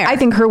human hair. I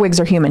think her wigs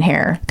are human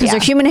hair. Because they're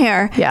human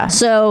hair. Yeah.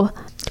 So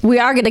we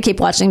are going to keep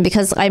watching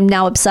because I'm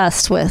now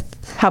obsessed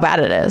with how bad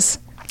it is.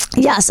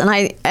 Yes, and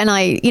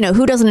I,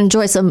 who doesn't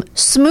enjoy some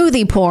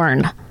smoothie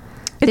porn?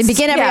 They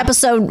begin every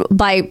episode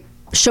by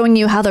showing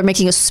you how they're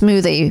making a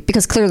smoothie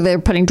because clearly they're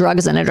putting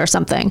drugs in it or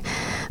something.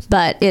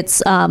 But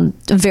it's a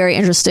very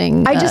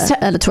interesting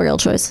editorial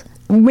choice.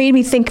 Made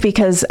me think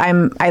because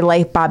I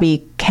like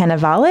Bobby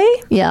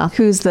Cannavale,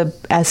 who's the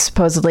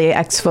supposedly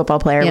ex-football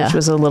player, which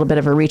was a little bit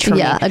of a reach for me.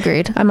 Yeah,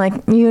 agreed. I'm like,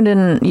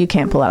 you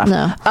can't pull that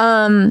off.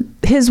 No.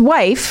 His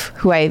wife,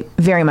 who I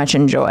very much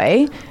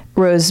enjoy,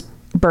 Rose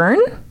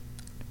Byrne.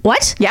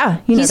 What?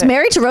 Yeah. He's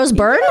married to Rose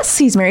Byrne? Yes,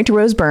 he's married to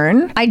Rose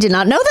Byrne. I did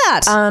not know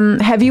that.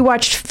 Have you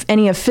watched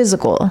any of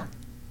Physical?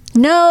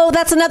 No,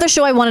 that's another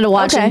show I wanted to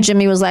watch. Okay. And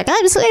Jimmy was like,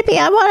 I'm sleepy.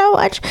 I want to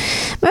watch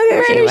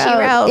Murder, She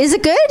Wrote. Is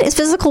it good? Is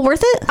Physical worth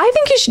it? I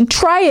think you should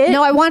try it.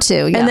 No, I want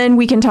to. Yeah. And then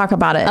we can talk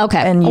about it. Okay.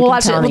 And we'll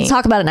watch it. We'll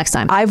talk about it next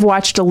time. I've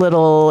watched a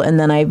little and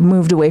then I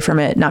moved away from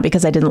it, not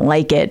because I didn't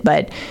like it,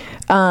 but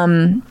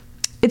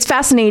it's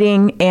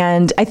fascinating.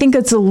 And I think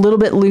it's a little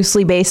bit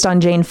loosely based on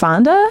Jane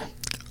Fonda.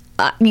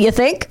 You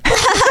think?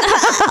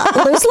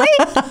 Loosely?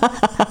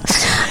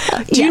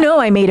 Do you know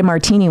I made a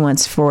martini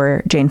once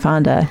for Jane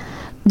Fonda?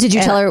 Did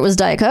you tell her it was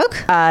Diet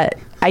Coke? I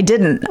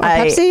didn't.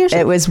 Pepsi?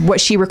 It was what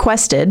she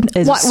requested.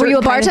 Were you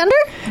a bartender?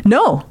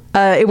 No.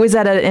 It was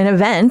at an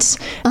event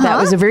that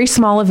was a very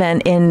small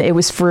event, and it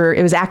was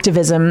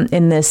activism at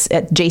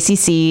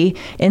JCC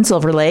in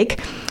Silver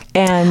Lake.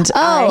 And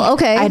I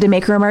had to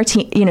make her a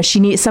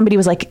martini. Somebody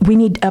was like, we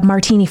need a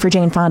martini for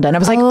Jane Fonda. And I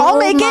was like, I'll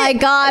make it. Oh my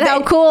God,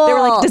 how cool. They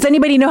were like, does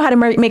anybody know how to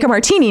make a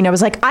martini? And I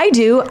was like, I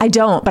do. I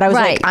don't. But I was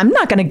like, I'm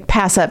not going to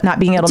pass up not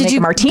being able to make a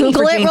martini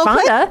for Jane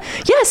Fonda.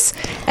 Yes.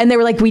 And they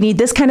were like, we need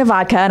this kind of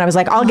vodka. And I was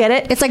like, I'll get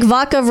it. It's like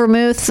vodka,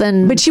 vermouth,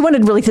 But she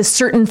wanted really this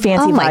certain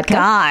fancy vodka. Oh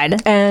my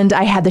God. And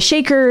I had the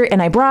shaker and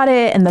I brought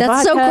it and the vodka.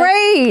 That's so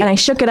great. And I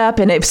shook it up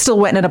and it still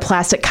went in a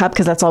plastic cup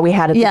because that's all we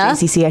had at the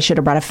JCC. I should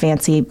have brought a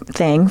fancy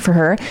thing for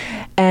her.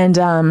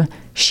 And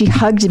she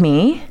hugged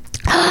me.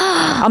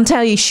 I'm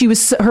telling you,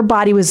 her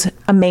body was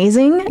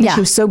amazing. Yeah.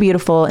 She was so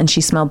beautiful and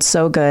she smelled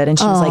so good. And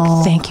she was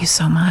like, thank you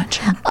so much.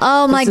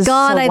 Oh my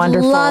God, I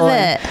love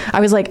it. And I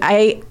was like,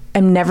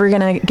 I'm never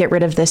going to get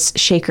rid of this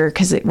shaker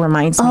because it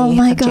reminds me of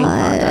Jane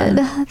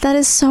Fonda. That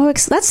is so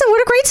exciting.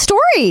 What a great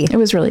story. It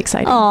was really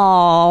exciting.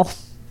 Oh.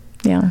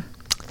 Yeah.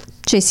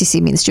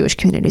 JCC means Jewish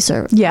Community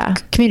Service. Yeah.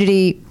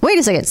 Community, wait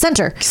a second,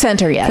 Center.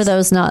 Center, yes. For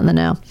those not in the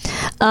know.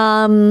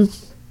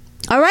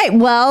 All right,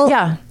 well,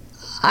 yeah.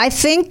 I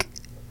think...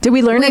 Did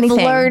we learn anything?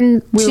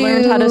 We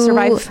learned how to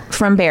survive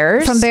from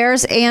bears. From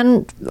bears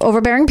and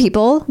overbearing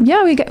people.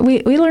 Yeah, we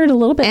learned a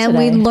little bit and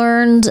today. We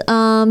learned...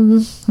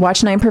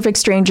 watch 9 Perfect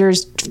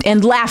Strangers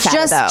and laugh at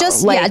it,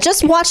 though.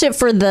 Just watch it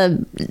for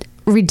the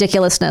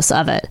ridiculousness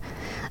of it.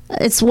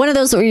 It's one of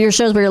those your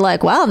shows where you're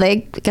like, wow, I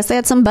guess they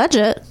had some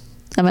budget.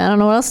 I mean, I don't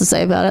know what else to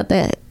say about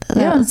it.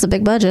 It's a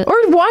big budget. Or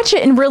watch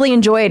it and really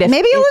enjoy it.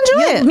 Maybe you'll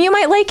enjoy it. You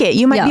might like it.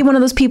 You might be one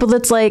of those people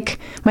that's like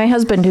my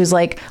husband who's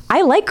like,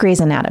 I like Grey's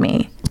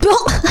Anatomy.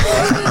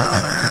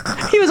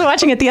 He was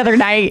watching it the other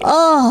night.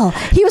 Oh,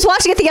 he was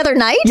watching it the other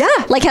night? Yeah.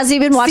 Like, has he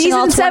been watching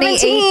all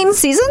 28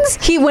 seasons?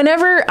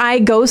 Whenever I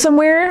go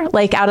somewhere,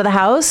 like out of the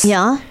house,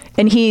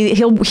 and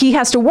he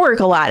has to work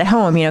a lot at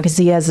home, you know, because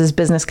he has his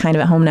business kind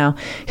of at home now.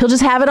 He'll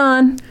just have it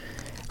on,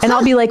 and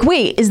I'll be like,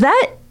 wait, is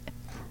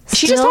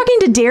she just talking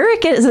to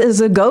Derek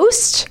as a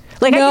ghost?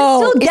 Like, no. I can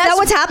still guess, is that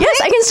what's happening?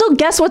 Yes, I can still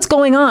guess what's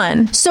going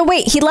on. So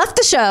wait, he left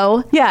the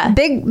show. Yeah.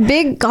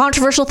 Big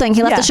controversial thing.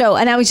 He left the show,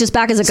 and now he's just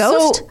back as a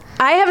ghost? So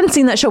I haven't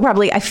seen that show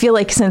probably, I feel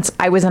like, since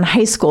I was in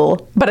high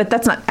school, but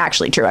that's not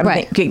actually true.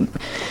 I'm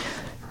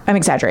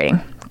exaggerating.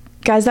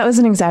 Guys, that was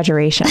an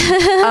exaggeration.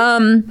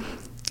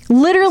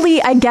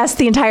 Literally, I guessed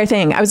the entire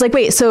thing. I was like,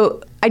 wait,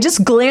 so I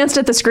just glanced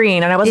at the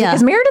screen and I was like,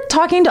 is Meredith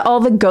talking to all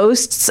the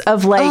ghosts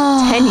of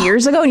like 10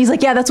 years ago? And he's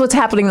like, yeah, that's what's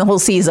happening the whole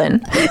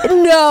season.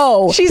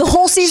 No. The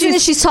whole season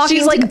she's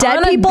talking like to dead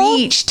on people? A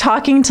beach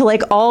talking to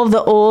like all of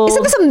the old...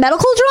 Isn't this a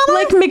medical drama?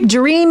 Like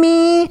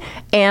McDreamy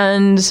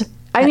and...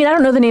 I mean, I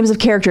don't know the names of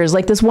characters.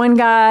 Like this one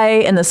guy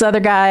and this other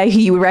guy who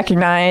you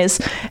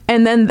recognize.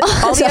 And then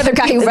all the other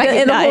guy you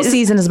recognize. And the whole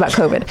season is about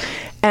COVID.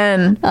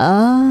 And...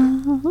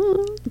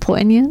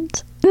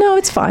 poignant. No,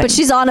 it's fine. But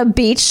she's on a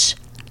beach.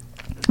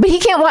 But he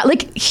can't watch,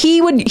 like, he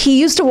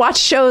used to watch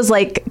shows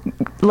like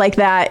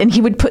that, and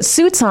he would put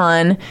Suits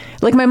on.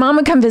 Like, my mom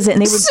would come visit,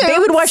 and they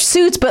would watch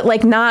Suits, but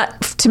like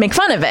not to make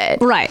fun of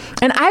it. Right.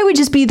 And I would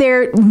just be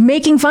there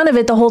making fun of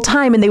it the whole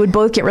time, and they would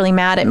both get really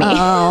mad at me.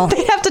 Oh.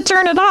 They'd have to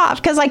turn it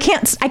off because I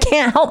can't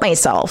help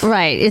myself.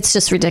 Right. It's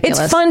just ridiculous.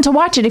 It's fun to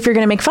watch it if you're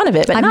going to make fun of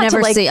it, but I don't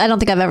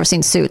think I've ever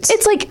seen Suits.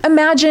 It's like,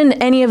 imagine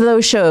any of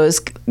those shows: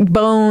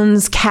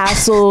 Bones,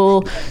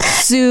 Castle,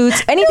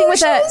 Suits, anything with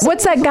that.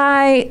 What's that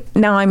guy?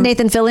 Now I'm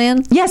Nathan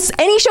Fillion. Yes,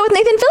 any show with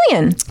Nathan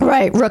Fillion.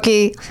 Right.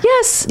 Rookie.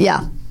 Yes.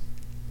 Yeah.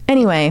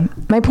 Anyway,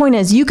 my point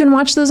is, you can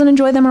watch those and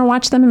enjoy them, or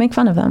watch them and make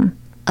fun of them.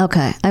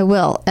 Okay, I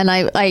will. And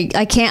I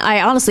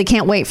honestly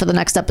can't wait for the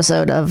next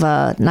episode of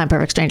Nine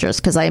Perfect Strangers,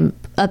 because I'm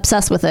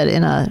obsessed with it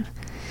not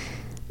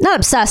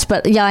obsessed,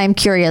 but yeah, I'm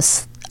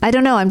curious. I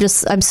don't know. I'm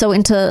so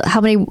into how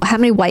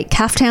many white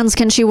caftans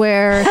can she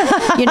wear?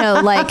 You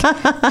know, like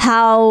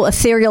how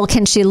ethereal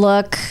can she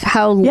look?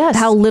 How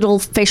little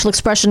facial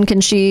expression can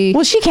she?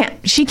 Well, she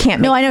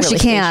can't. No, I know she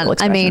can't.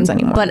 I mean,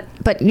 anymore.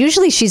 but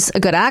usually she's a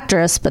good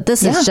actress. But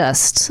this is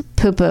just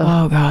poo poo.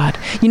 Oh God!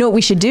 You know what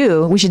we should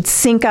do? We should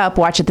sync up,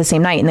 watch it the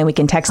same night, and then we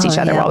can text each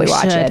other while we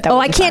watch it.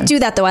 I can't do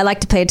that though. I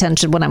like to pay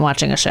attention when I'm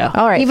watching a show.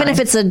 All right, even if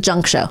it's a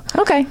junk show.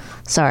 Okay.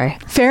 Sorry.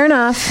 Fair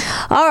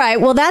enough. All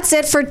right. Well, that's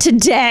it for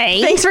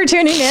today. Thanks for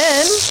tuning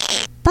in.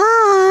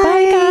 Bye.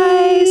 Bye,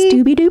 guys.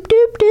 Doobie doop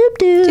doop doop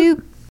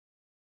doop.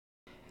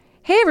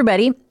 Hey,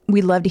 everybody.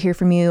 We'd love to hear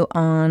from you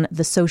on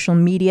the social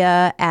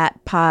media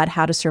at Pod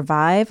How to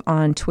Survive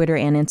on Twitter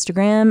and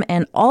Instagram.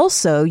 And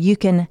also, you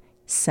can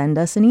send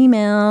us an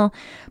email,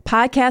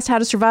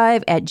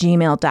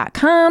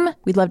 podcasthowtosurvive@gmail.com.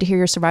 We'd love to hear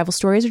your survival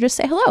stories or just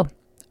say hello.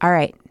 All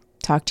right.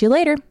 Talk to you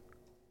later.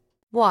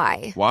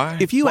 Why?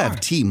 If you have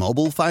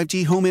T-Mobile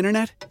 5G home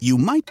internet, you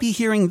might be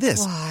hearing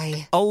this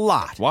a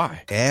lot.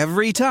 Why?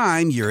 Every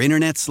time your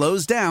internet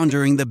slows down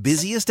during the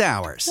busiest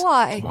hours.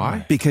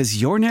 Why? Because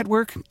your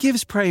network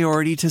gives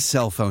priority to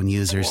cell phone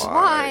users.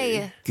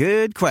 Why?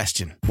 Good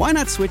question. Why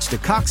not switch to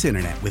Cox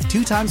Internet with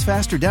 2 times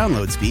faster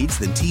download speeds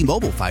than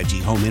T-Mobile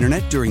 5G home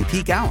internet during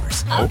peak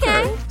hours?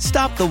 Okay.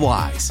 Stop the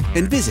whys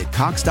and visit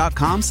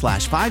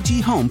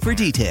cox.com/5G home for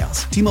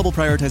details. T-Mobile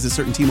prioritizes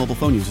certain T-Mobile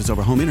phone users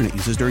over home internet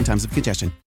users during times of congestion.